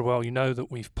Seeds for a while, you know that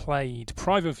we've played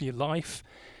Private of Your Life,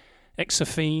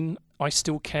 Exophene, I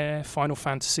Still Care, Final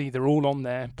Fantasy. They're all on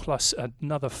there, plus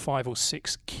another 5 or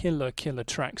 6 killer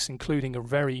tracks, including a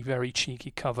very, very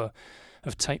cheeky cover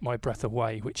of Take My Breath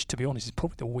Away, which, to be honest, is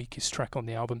probably the weakest track on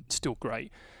the album. It's still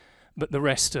great. But the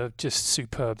rest are just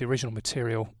superb. The original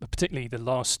material, particularly the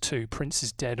last two, Prince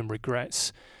is Dead and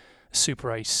Regrets,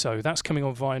 super ace. So that's coming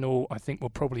on vinyl. I think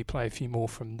we'll probably play a few more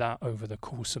from that over the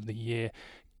course of the year.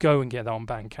 Go and get that on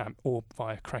Bandcamp or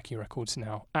via Cracky Records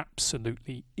now.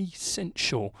 Absolutely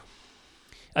essential.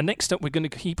 And next up, we're going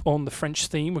to keep on the French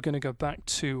theme. We're going to go back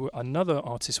to another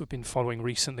artist we've been following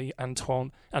recently,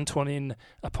 Antonin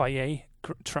Apayé,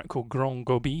 track called Grand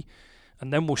Gobi.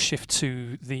 And then we'll shift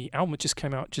to the album that just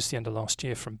came out just the end of last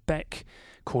year from Beck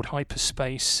called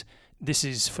Hyperspace. This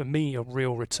is, for me, a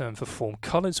real return for form.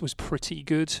 Colours was pretty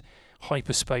good.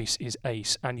 Hyperspace is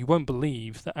ace. And you won't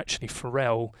believe that actually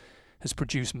Pharrell has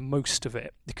produced most of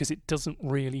it, because it doesn't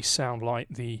really sound like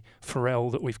the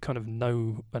Pharrell that we've kind of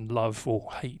know and love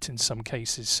or hate in some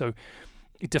cases. So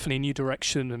definitely a new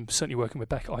direction, and certainly working with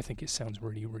Beck, I think it sounds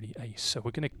really, really ace. So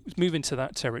we're going to move into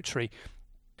that territory.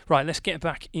 Right, let's get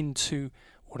back into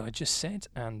what I just said,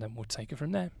 and then we'll take it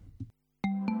from there.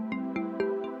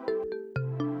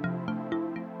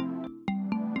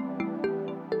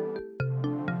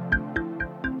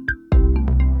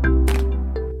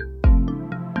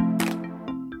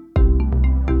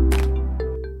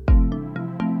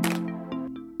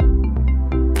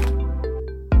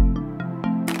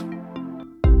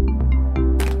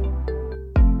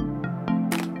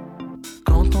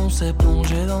 S'est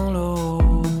plongé dans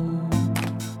l'eau,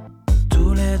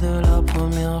 tous les deux la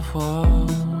première fois.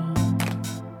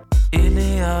 Il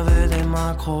y avait des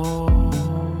maquereaux,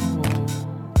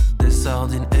 des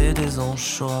sardines et des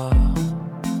anchois.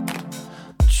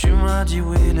 Tu m'as dit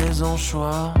oui, les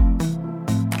anchois,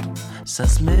 ça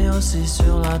se met aussi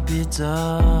sur la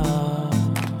pizza.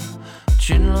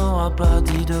 Tu ne l'auras pas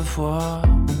dit 2 fois,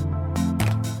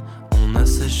 on a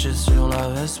séché sur la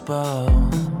Vespa.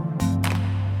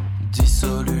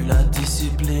 Dissolu la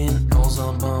discipline dans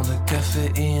un bain de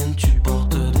caféine. Tu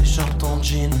portes des shorts en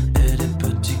jean et des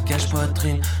petits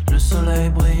cache-poitrine. Le soleil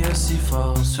brille si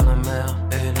fort sur la mer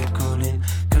et les collines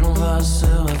que l'on va se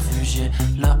réfugier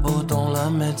là-haut dans la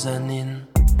mezzanine.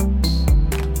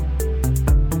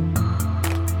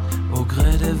 Au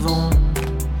gré des vents,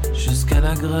 jusqu'à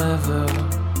la grève,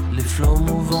 les flots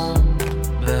mouvants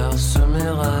versent mes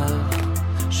rêves.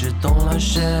 J'ai dans la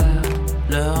chair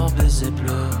leurs baisers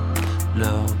bleus,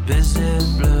 leurs baisers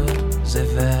bleus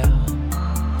et verts,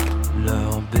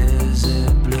 leurs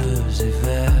baisers bleus et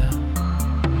verts.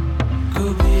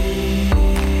 Gobi,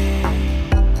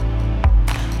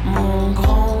 mon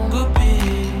grand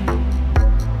Gobi,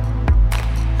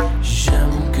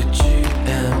 j'aime que tu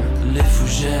aimes les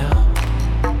fougères,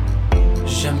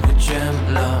 j'aime que tu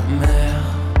aimes la mer.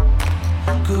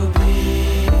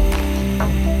 Gobi,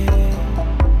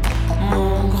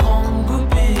 mon grand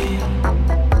Gobi,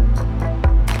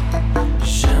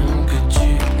 j'aime que tu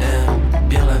aimes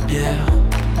bien la bière,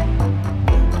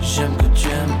 j'aime que tu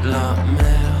aimes la mer.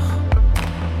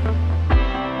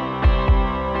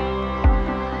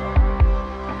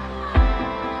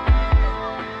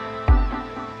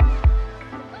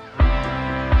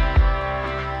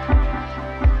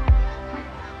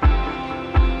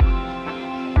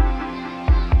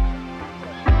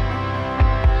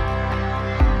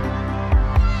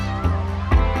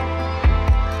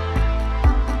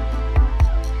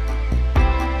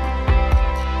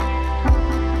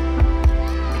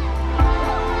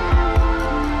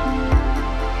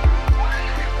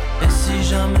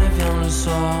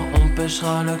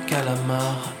 Le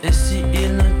calamar, et si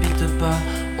il ne pite pas,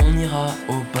 on ira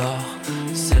au bar.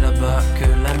 C'est là-bas que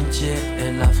l'amitié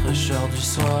et la fraîcheur du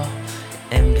soir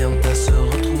aiment bien à se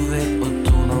retrouver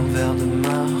autour d'un verre de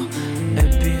marre. Et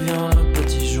puis vient le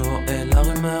petit jour et la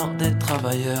rumeur des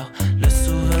travailleurs, le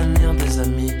souvenir des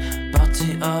amis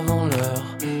partis avant l'heure.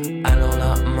 Alors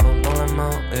la main dans la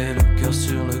main et le cœur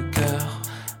sur le cœur,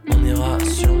 on ira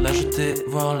sur la jetée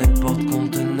voir les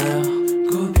porte-conteneurs.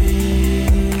 Gobi,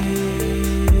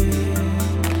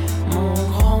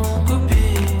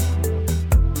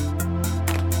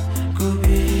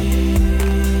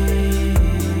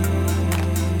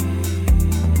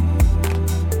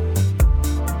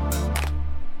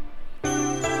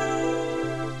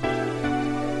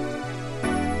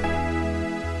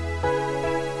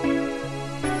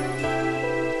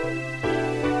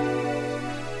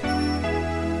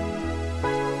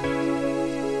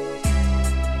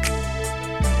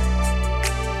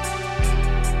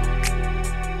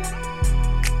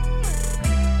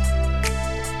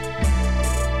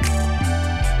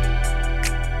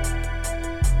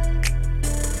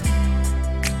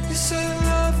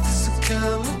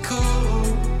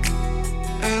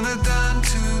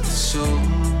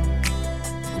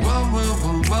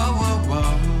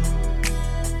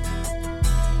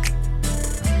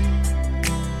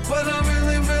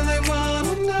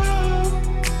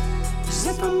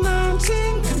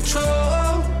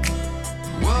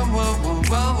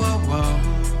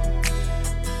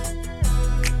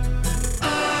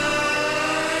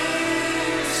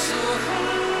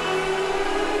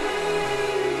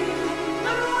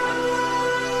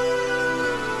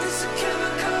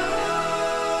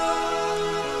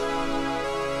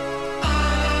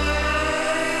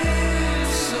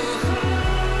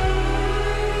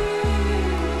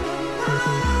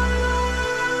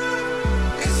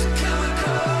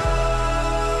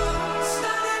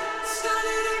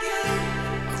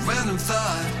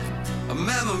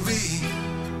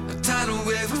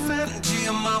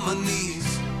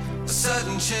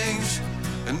 sudden change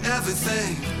and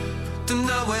everything. Don't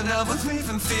know when I was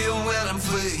leaving, feel when I'm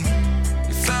free.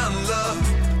 You found love,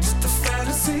 just a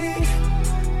fantasy,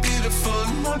 beautiful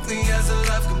and ugly as a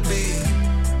life can be.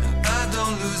 And I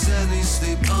don't lose any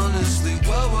sleep, honestly.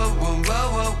 Whoa, whoa, whoa, whoa,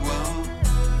 whoa, whoa.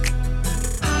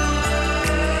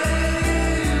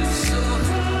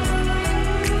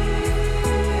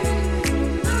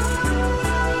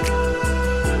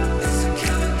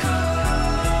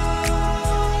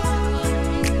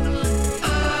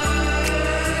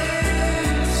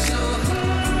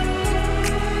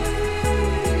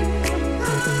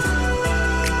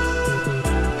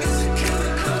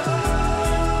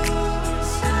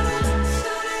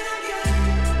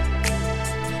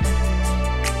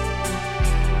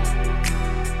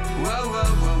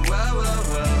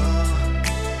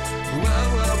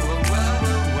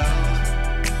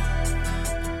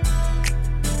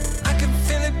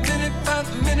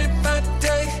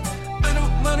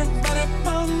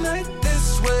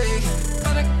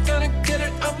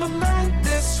 My mind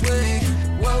this way.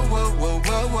 Whoa, whoa, whoa,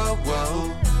 whoa, whoa, whoa.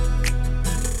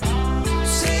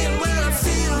 Saying what I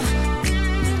feel.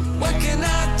 What can I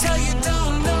tell you?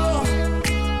 Don't know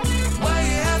why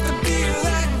you have to be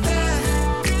like that.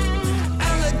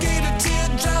 Alligator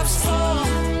teardrops fall.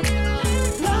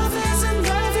 Love is a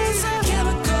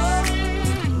chemical,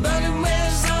 but it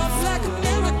wears off like a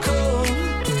miracle.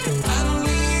 I don't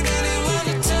need anyone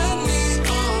to turn me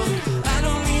on. I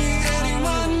don't need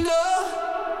anyone, no.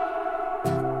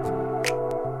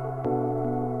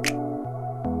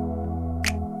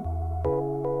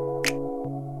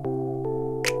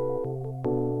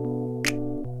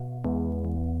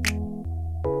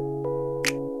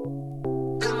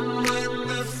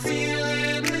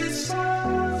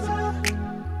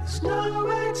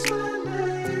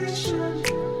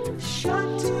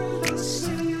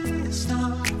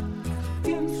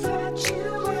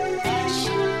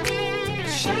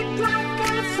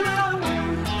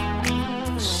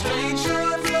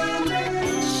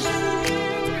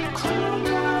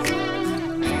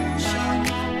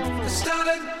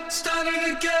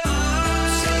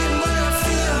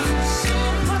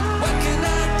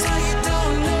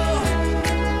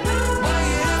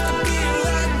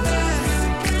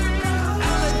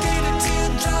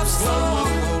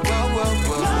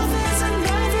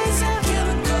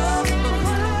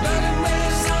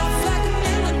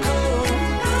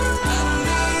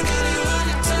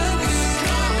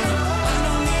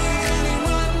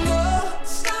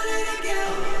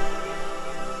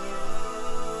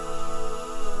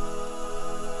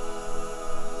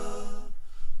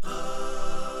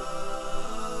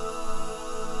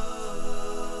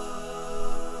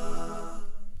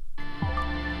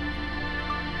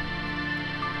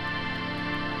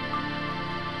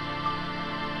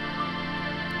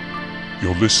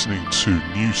 You're listening to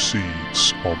New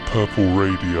Seeds on Purple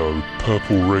Radio,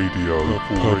 Purple Radio,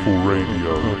 Purple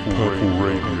Radio, Purple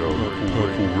Radio,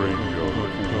 Purple Radio,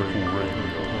 Purple Radio.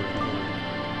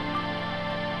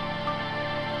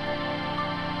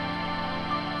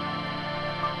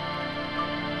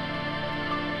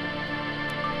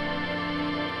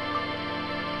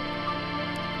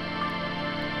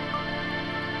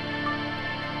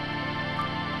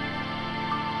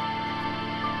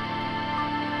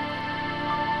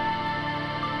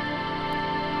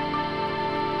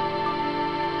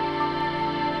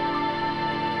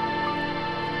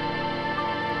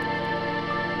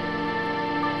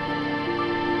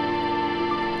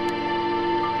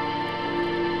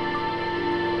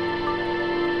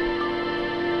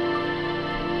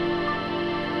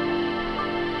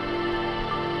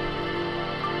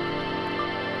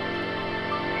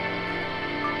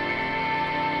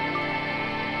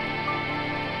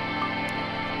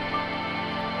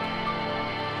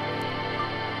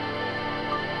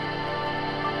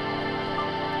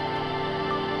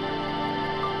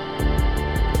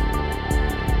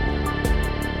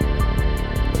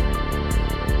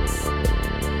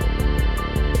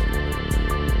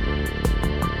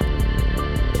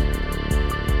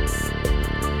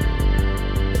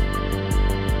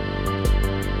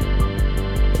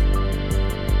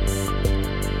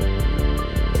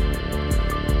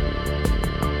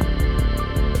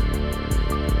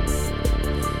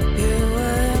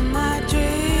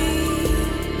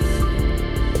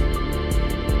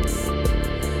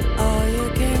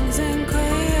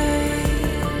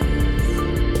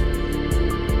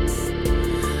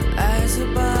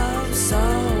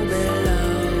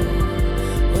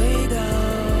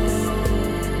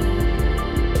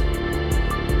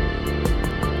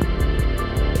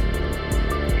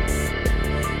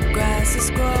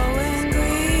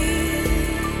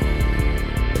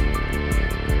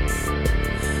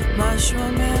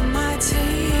 mushroom in my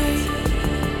tea.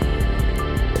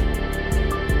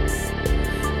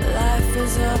 Life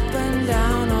is up and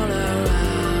down all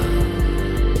around.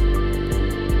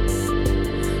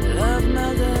 Love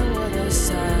melting with the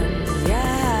sun,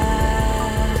 yeah.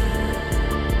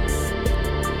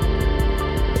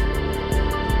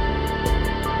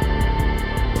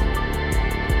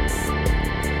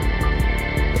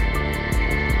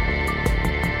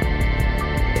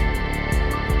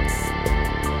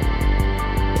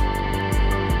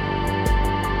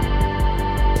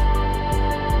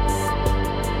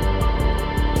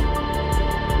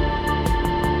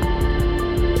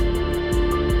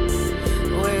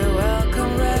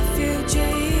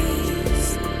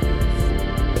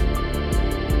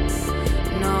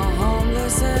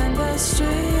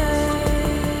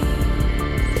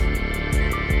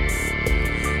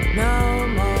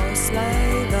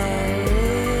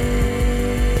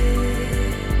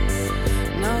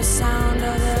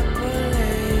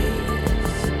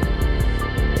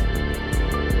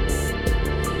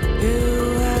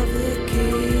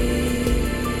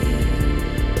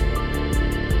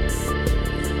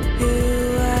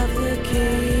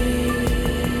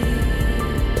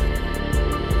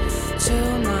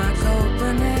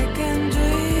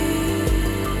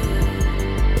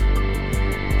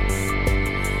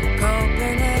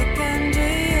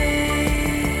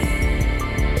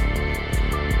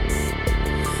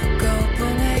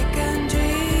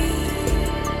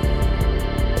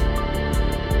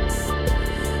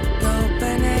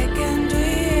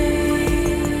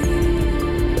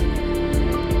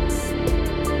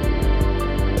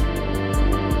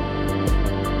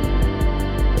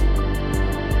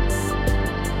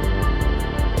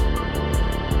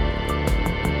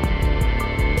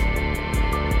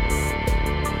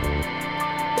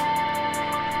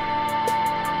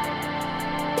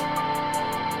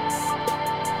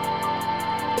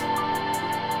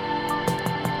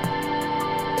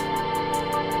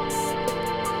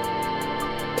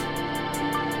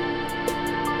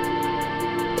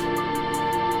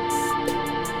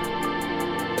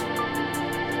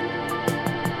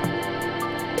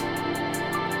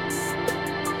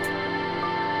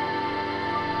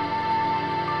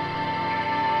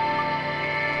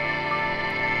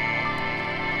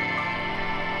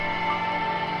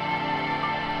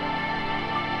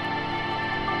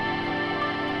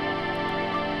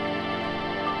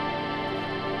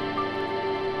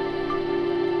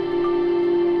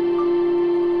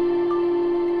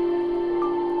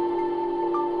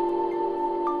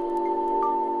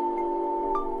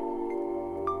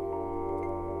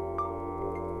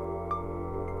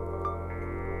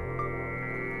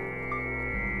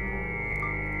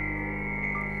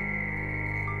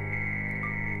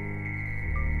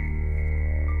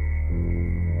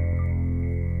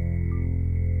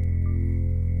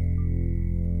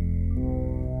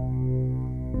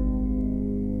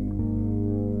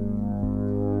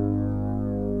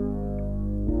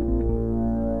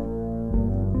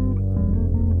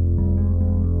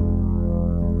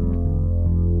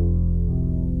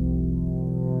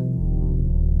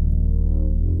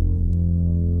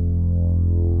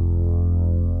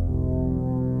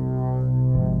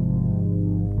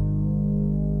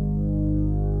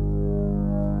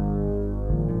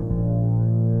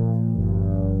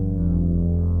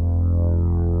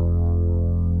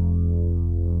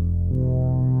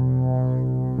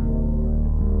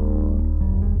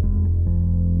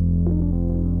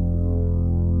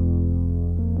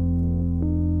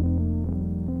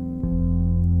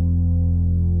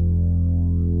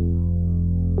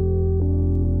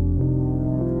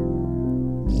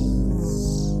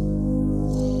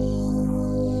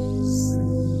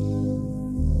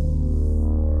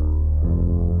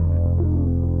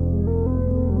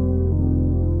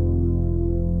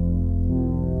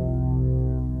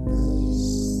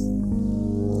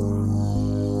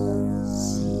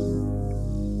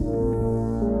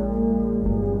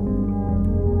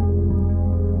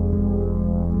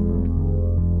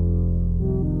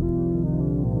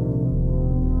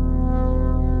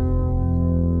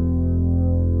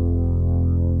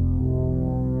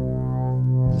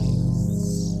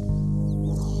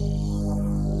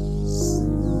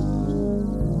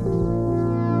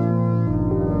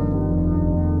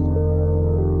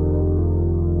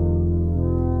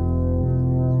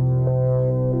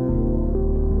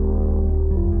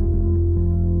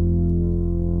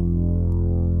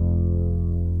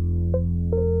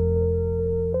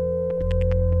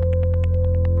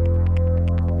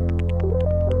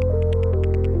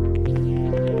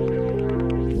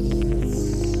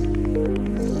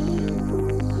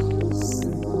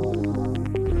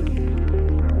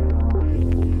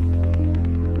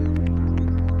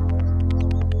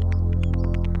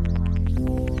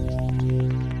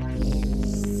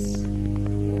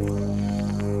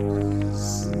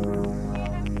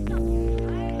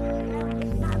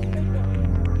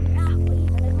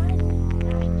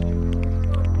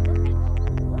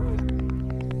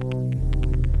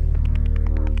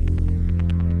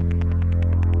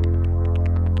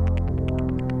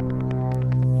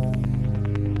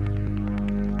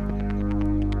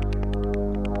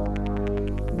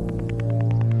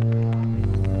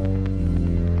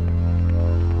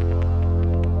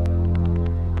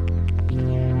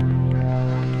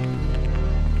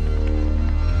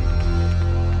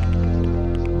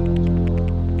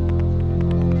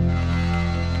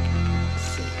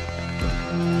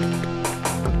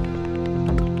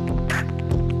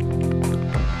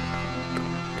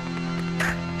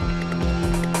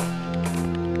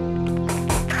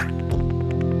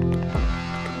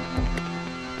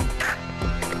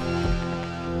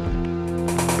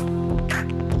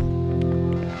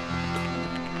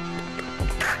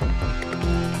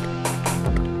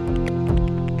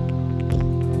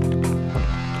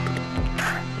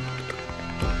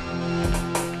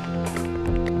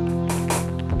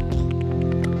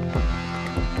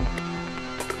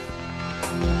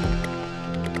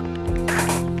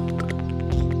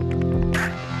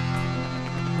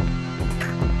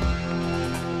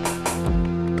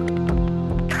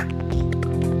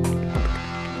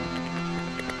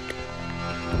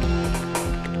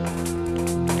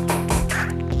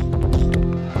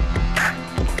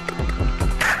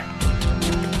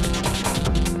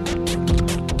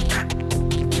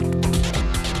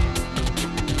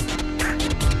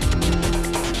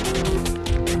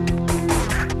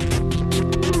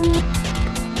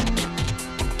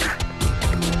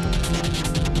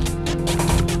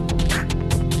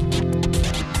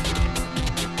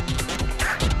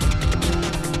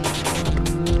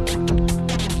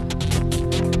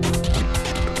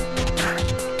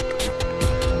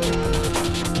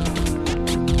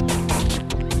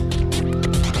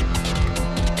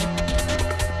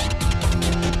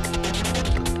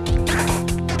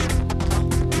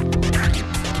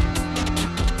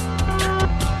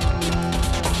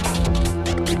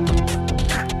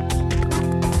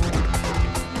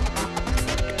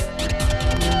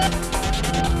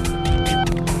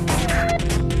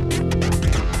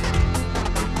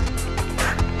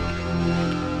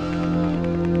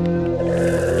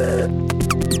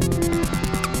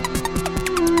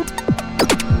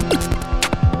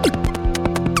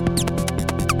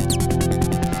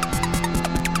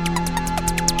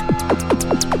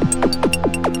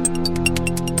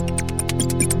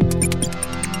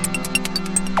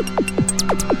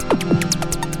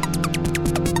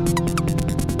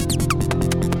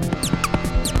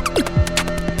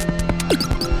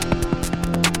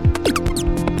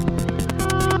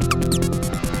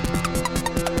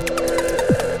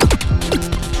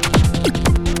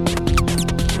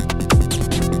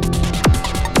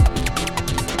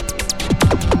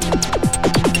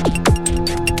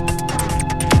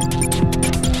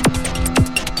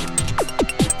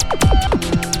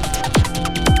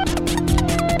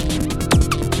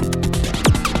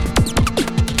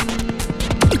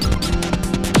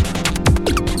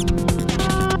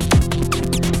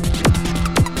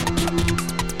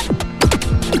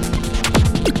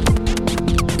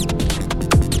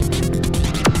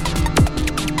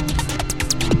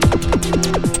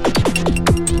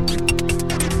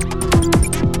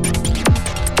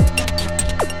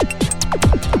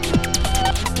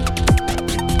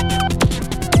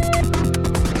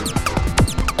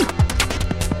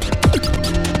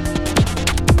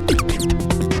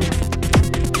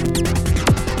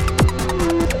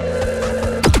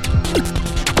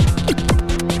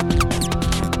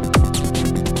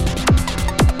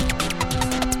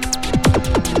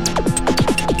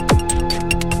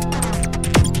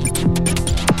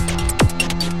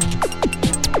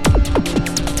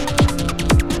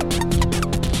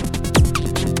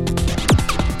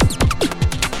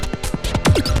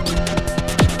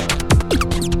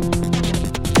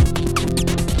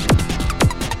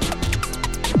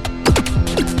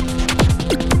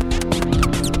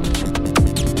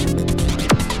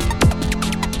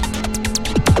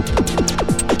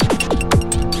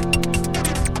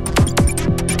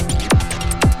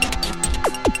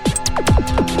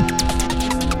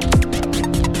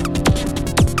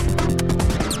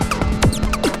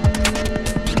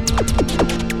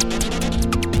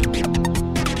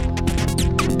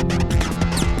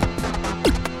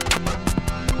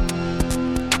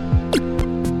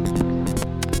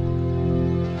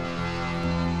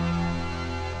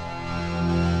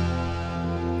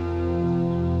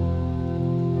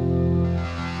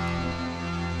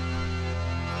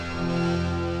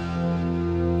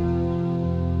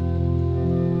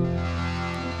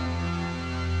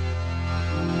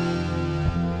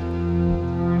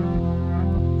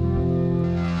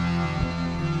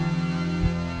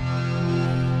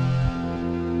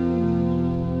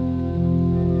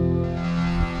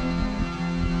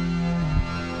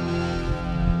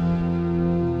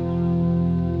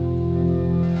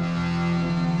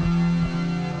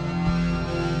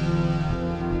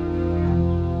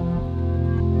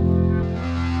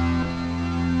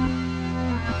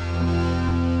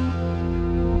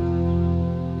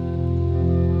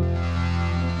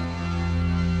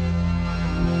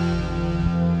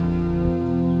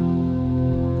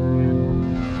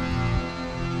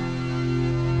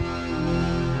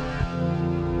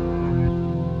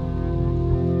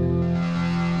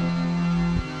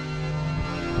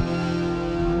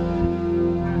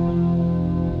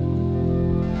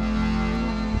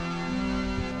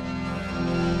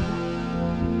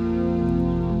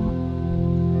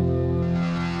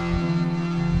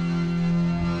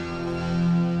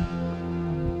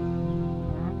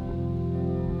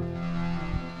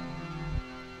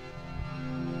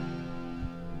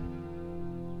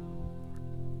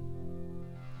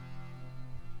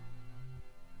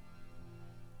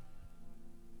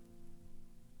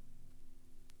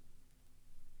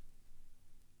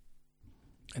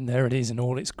 And there it is in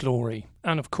all its glory.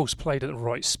 And of course, played at the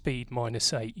right speed,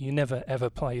 -8. You never ever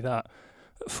play that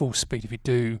at full speed. If you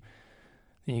do,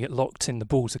 then you get locked in the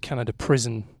Balls of Canada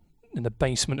prison in the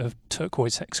basement of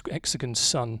Turquoise Hexagon's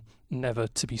Sun, never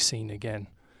to be seen again,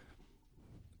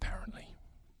 apparently.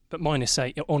 But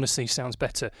 -8, it honestly sounds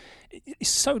better. It's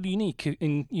so unique.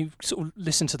 You sort of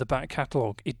listen to the back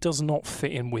catalogue, it does not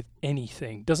fit in with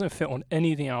anything. Doesn't fit on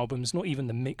any of the albums, not even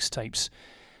the mixtapes.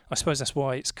 I suppose that's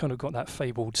why it's kind of got that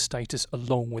fabled status,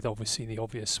 along with obviously the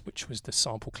obvious, which was the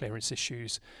sample clearance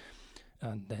issues,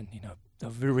 and then,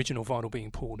 the original vinyl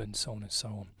being pulled and so on and so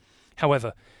on.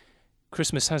 However,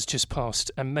 Christmas has just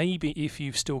passed, and maybe if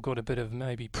you've still got a bit of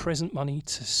maybe present money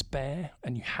to spare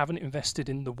and you haven't invested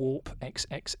in the Warp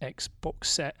XXX box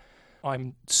set,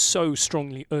 I'm so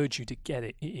strongly urge you to get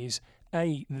it. It is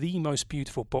the most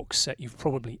beautiful box set you've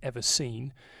probably ever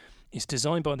seen. It's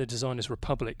designed by the designers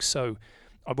Republic, so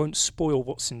I won't spoil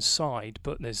what's inside,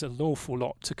 but there's an awful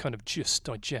lot to kind of just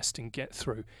digest and get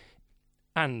through.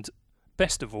 And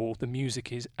best of all, the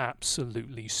music is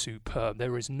absolutely superb.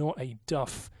 There is not a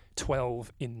duff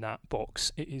 12 in that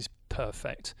box. It is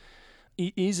perfect.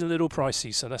 It is a little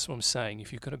pricey, so that's what I'm saying.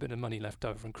 If you've got a bit of money left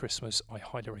over from Christmas, I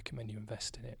highly recommend you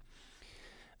invest in it.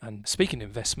 And speaking of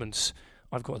investments,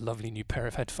 I've got a lovely new pair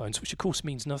of headphones, which of course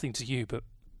means nothing to you, but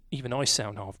even I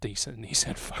sound half decent in these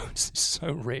headphones. It's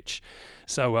so rich.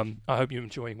 So I hope you're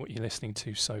enjoying what you're listening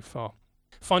to so far.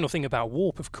 Final thing about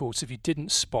Warp, of course, if you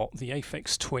didn't spot, the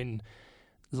Aphex Twin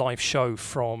live show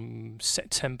from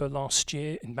September last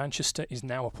year in Manchester is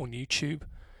now up on YouTube.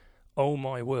 Oh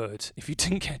my word. If you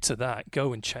didn't get to that,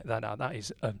 go and check that out. That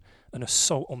is an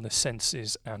assault on the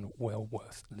senses and well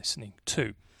worth listening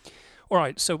to. All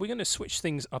right, so we're going to switch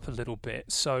things up a little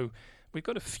bit. So we've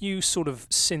got a few sort of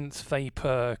synth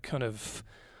vapor kind of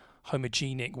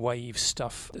homogenic wave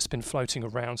stuff that's been floating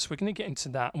around. So we're going to get into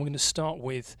that. And we're going to start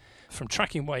with, from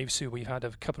Tracking Waves, who we've had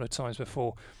a couple of times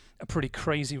before, a pretty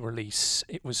crazy release.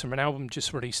 It was from an album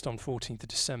just released on 14th of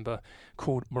December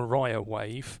called Mariah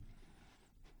Wave.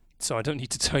 So I don't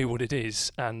need to tell you what it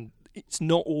is. And it's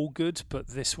not all good, but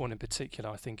this one in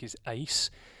particular I think is ace.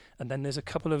 And then there's a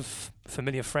couple of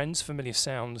familiar friends, familiar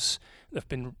sounds that have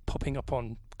been popping up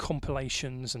on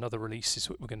compilations and other releases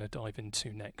that we're going to dive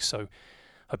into next. So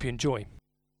hope you enjoy.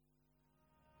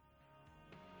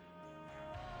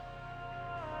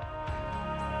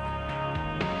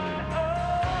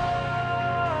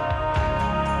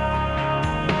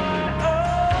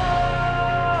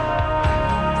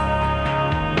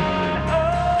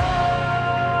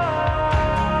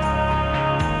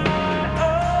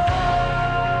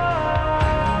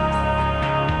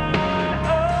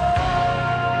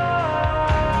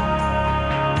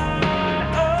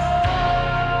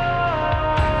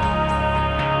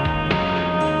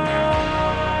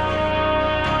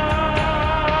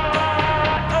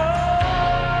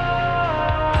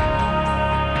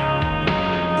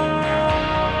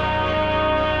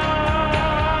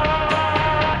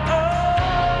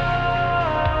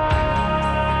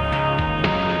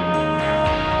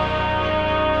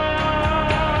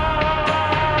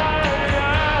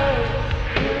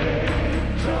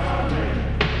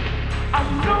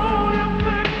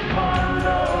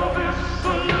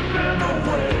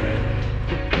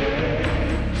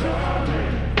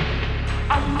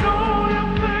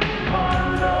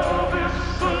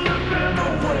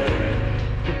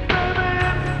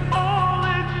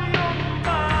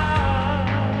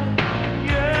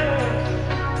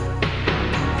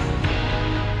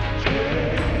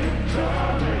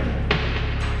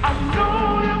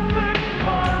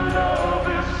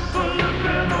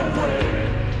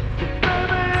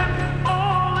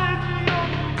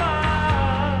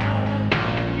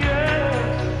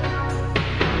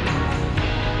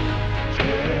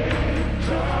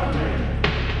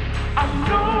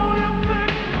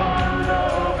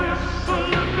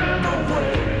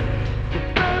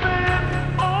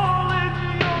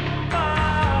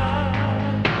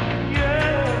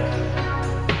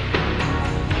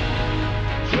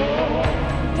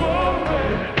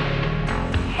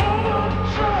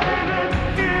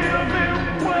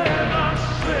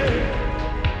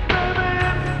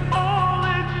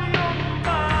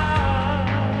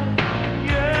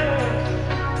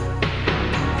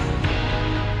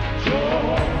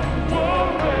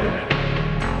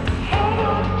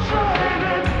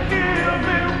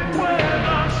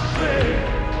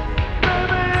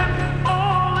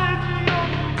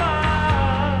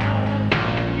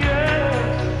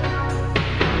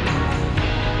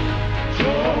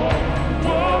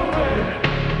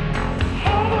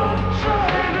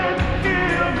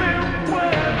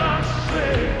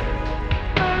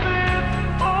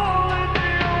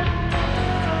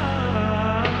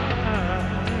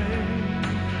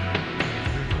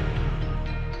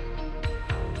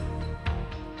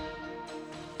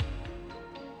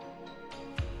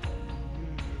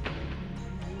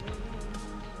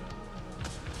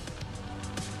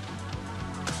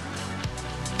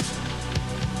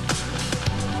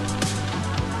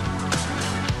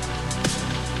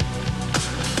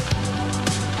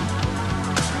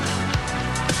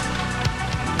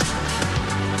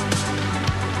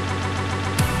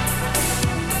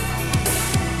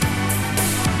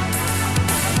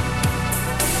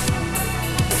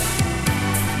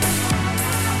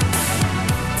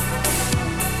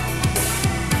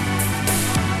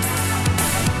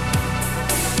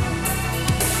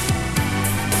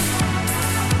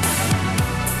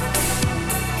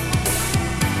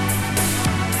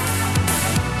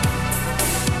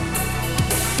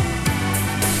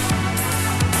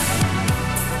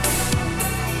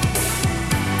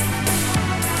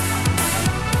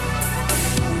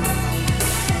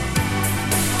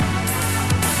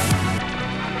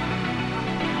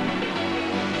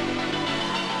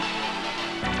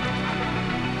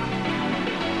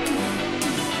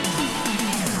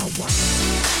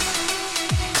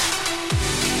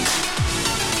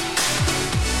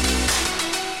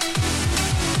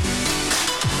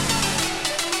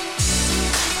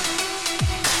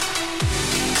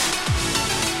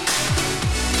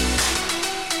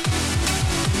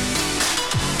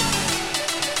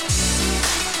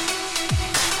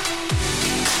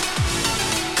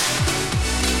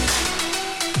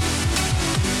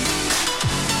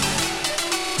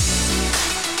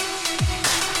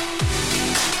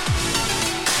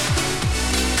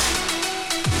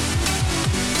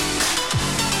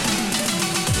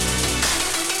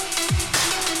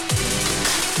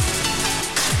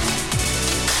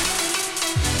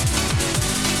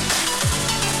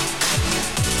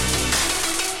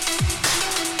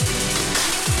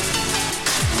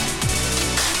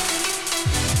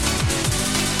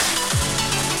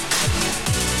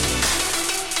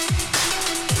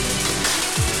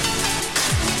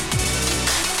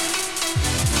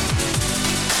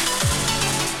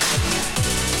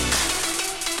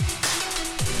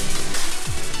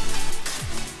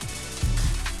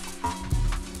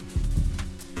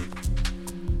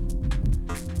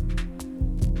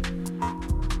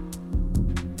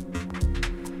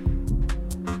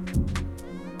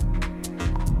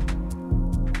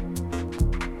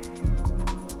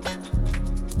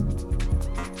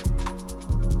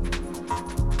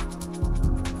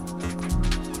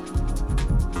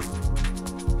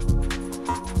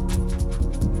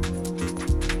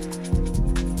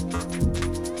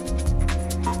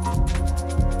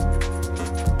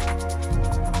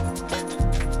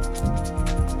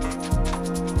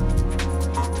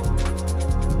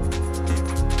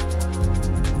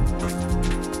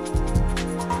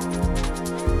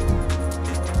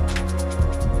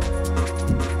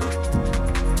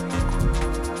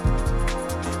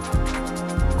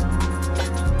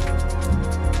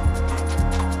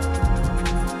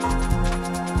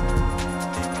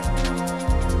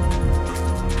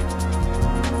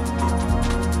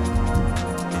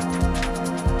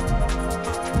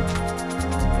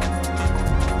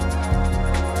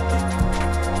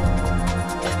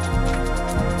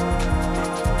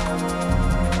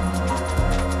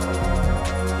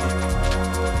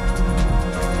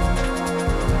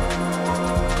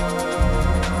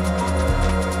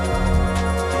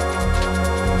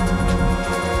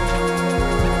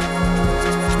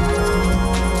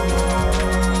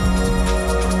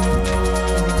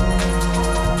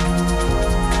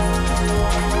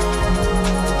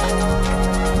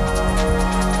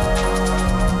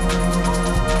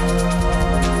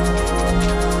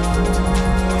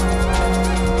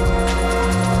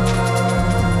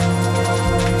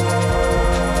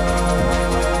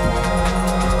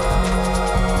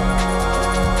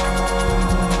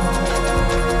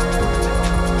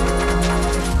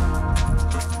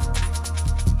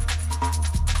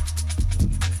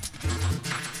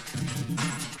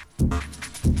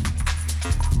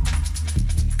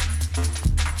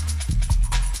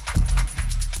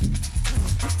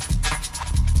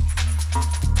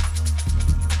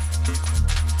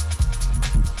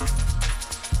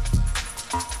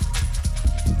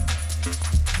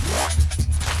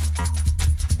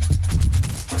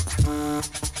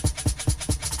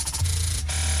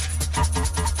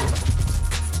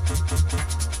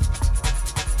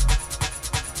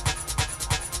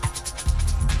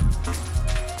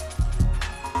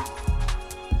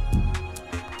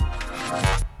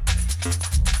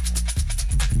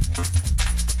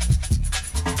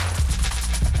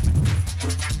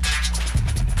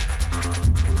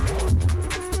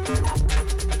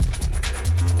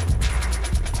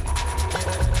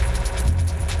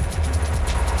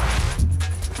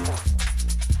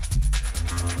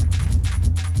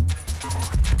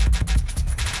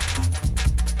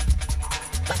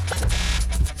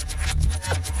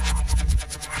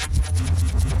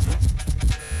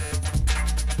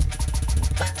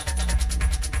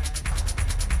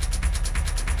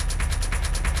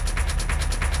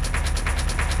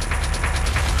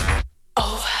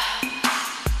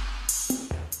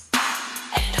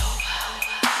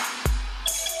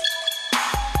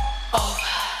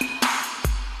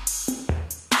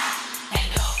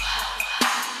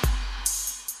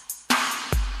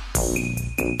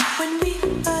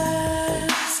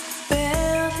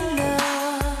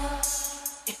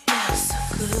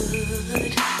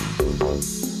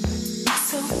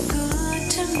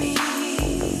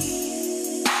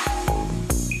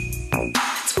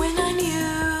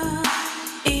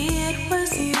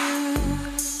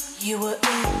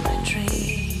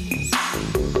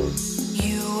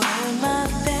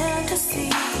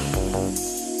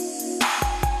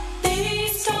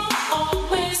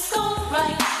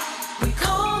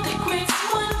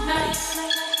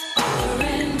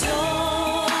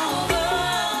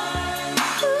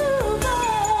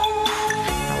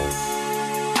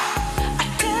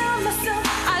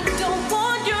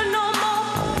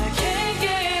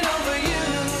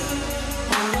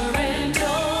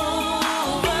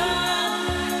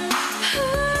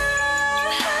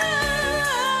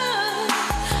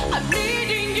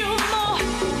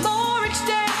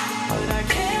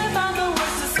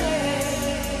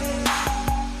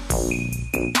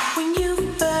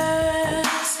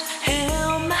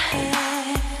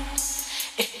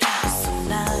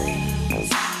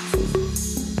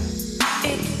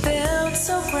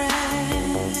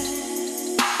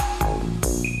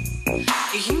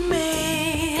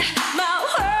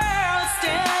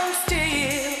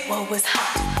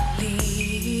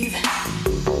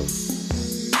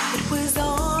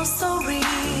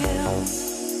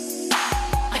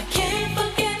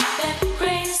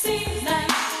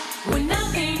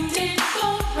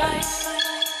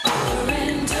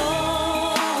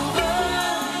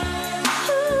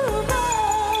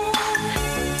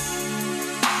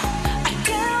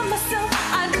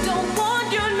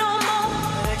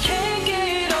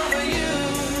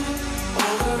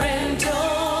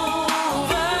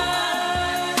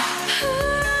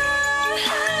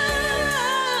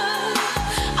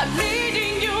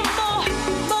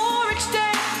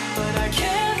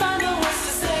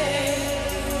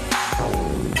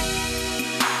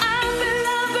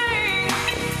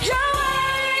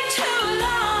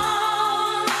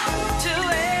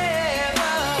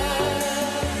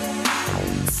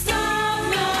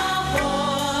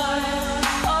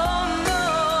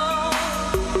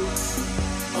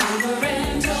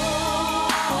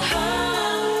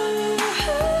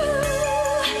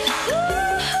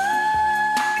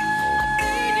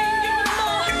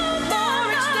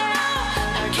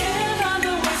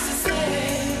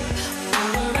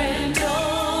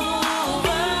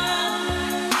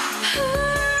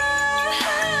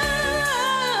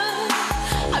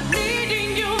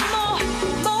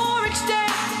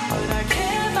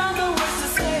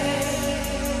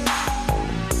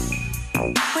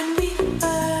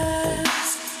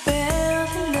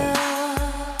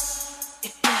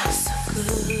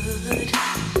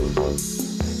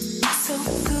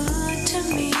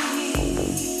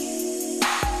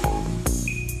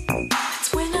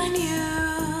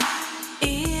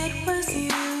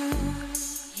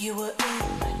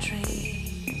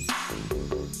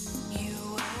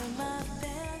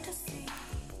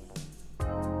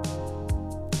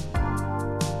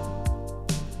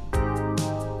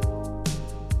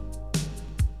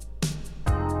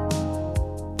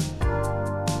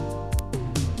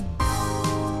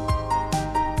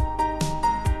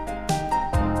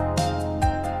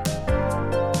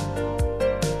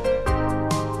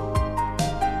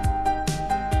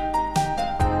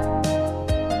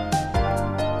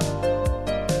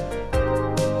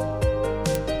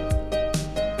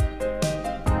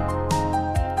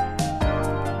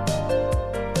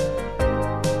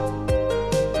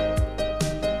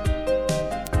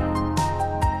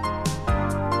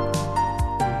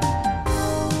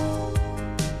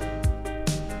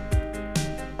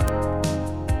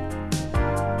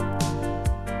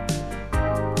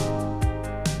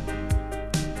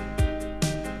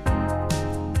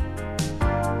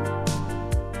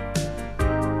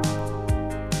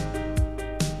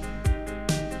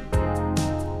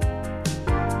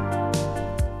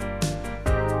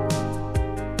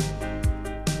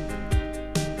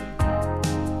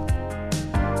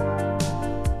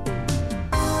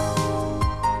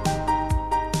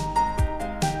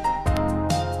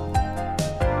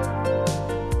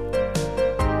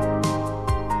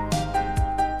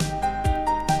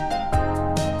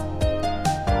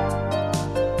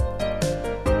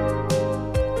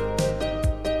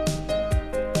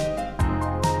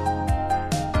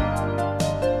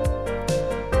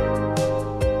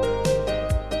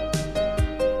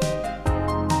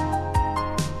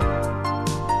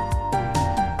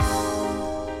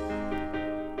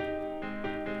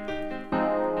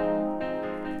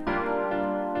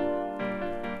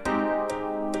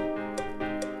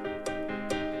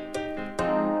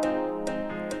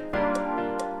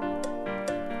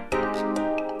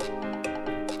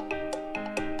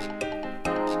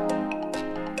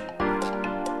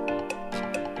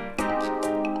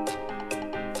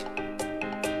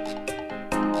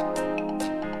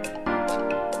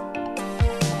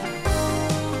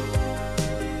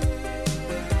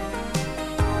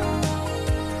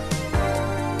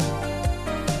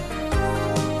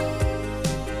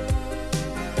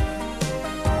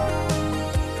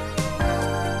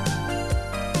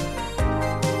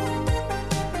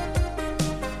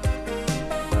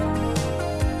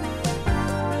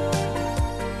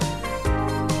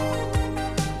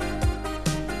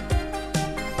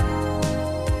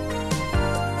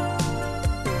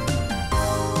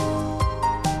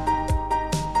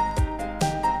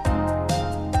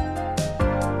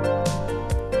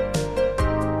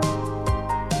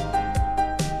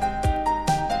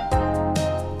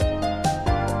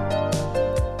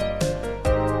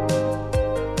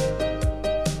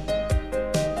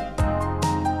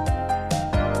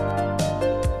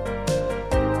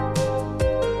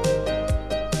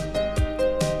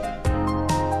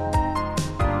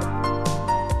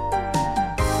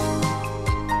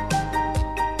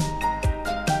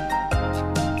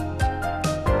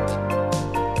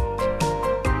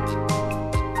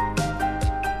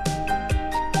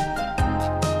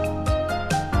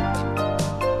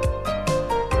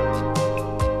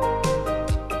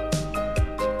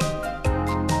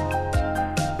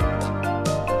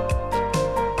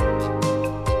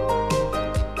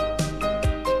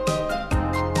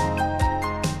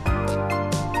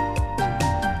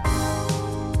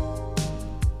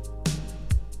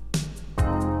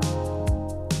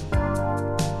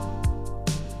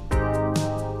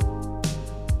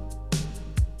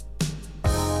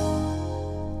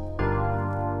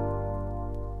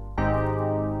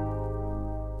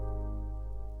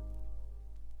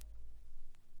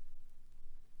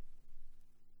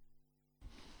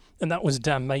 And that was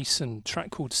Dan Mason,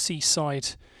 track called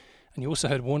Seaside. And you also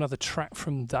heard one other track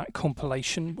from that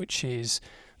compilation, which is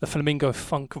the Flamingo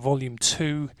Funk Volume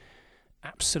 2.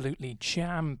 Absolutely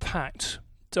jam-packed,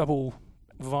 double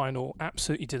vinyl,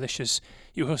 absolutely delicious.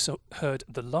 You also heard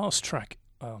the last track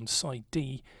on side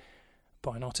D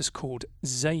by an artist called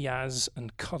Zayaz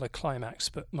and Colour Climax.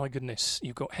 But my goodness,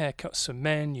 you've got Haircuts for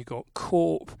Men, you've got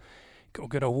Corp, you've got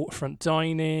good old Waterfront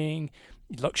Dining,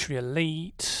 Luxury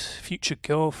Elite, Future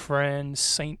Girlfriends,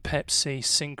 Saint Pepsi,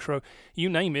 Synchro, you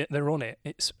name it, they're on it.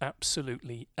 It's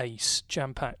absolutely ace,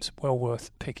 jam-packed, well worth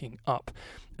picking up.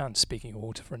 And speaking of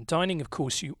Waterfront Dining, of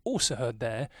course, you also heard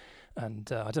there,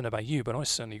 and I don't know about you, but I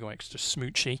certainly got extra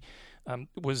smoochy,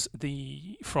 was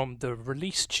from the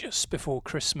release just before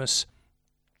Christmas,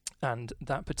 and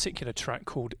that particular track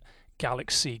called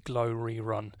Galaxy Glow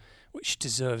Rerun, which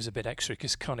deserves a bit extra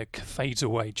because it kind of fades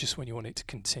away just when you want it to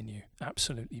continue.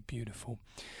 Absolutely beautiful.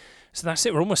 So that's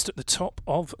it. We're almost at the top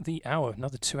of the hour.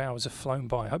 Another 2 hours have flown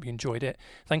by. I hope you enjoyed it.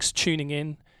 Thanks for tuning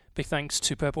in. Big thanks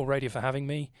to Purple Radio for having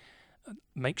me.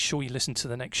 Make sure you listen to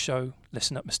the next show.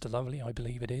 Listen Up Mr. Lovely, I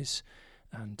believe it is.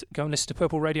 And go and listen to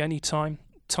Purple Radio anytime.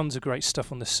 Tons of great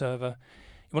stuff on the server.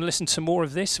 You want to listen to more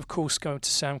of this? Of course, go to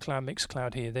SoundCloud,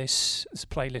 Mixcloud, hear this. There's a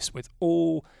playlist with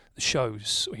all the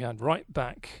shows we had right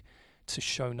back to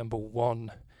show number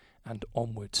 1 and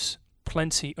onwards.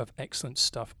 Plenty of excellent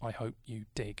stuff I hope you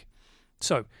dig.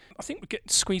 So, I think we'll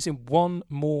squeeze in one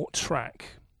more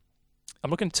track. I'm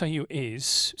not going to tell you who it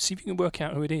is. See if you can work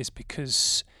out who it is,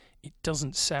 because it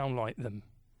doesn't sound like them.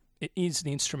 It is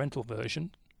the instrumental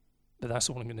version, but that's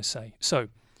all I'm going to say. So,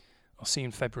 I'll see you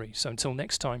in February. So until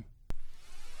next time,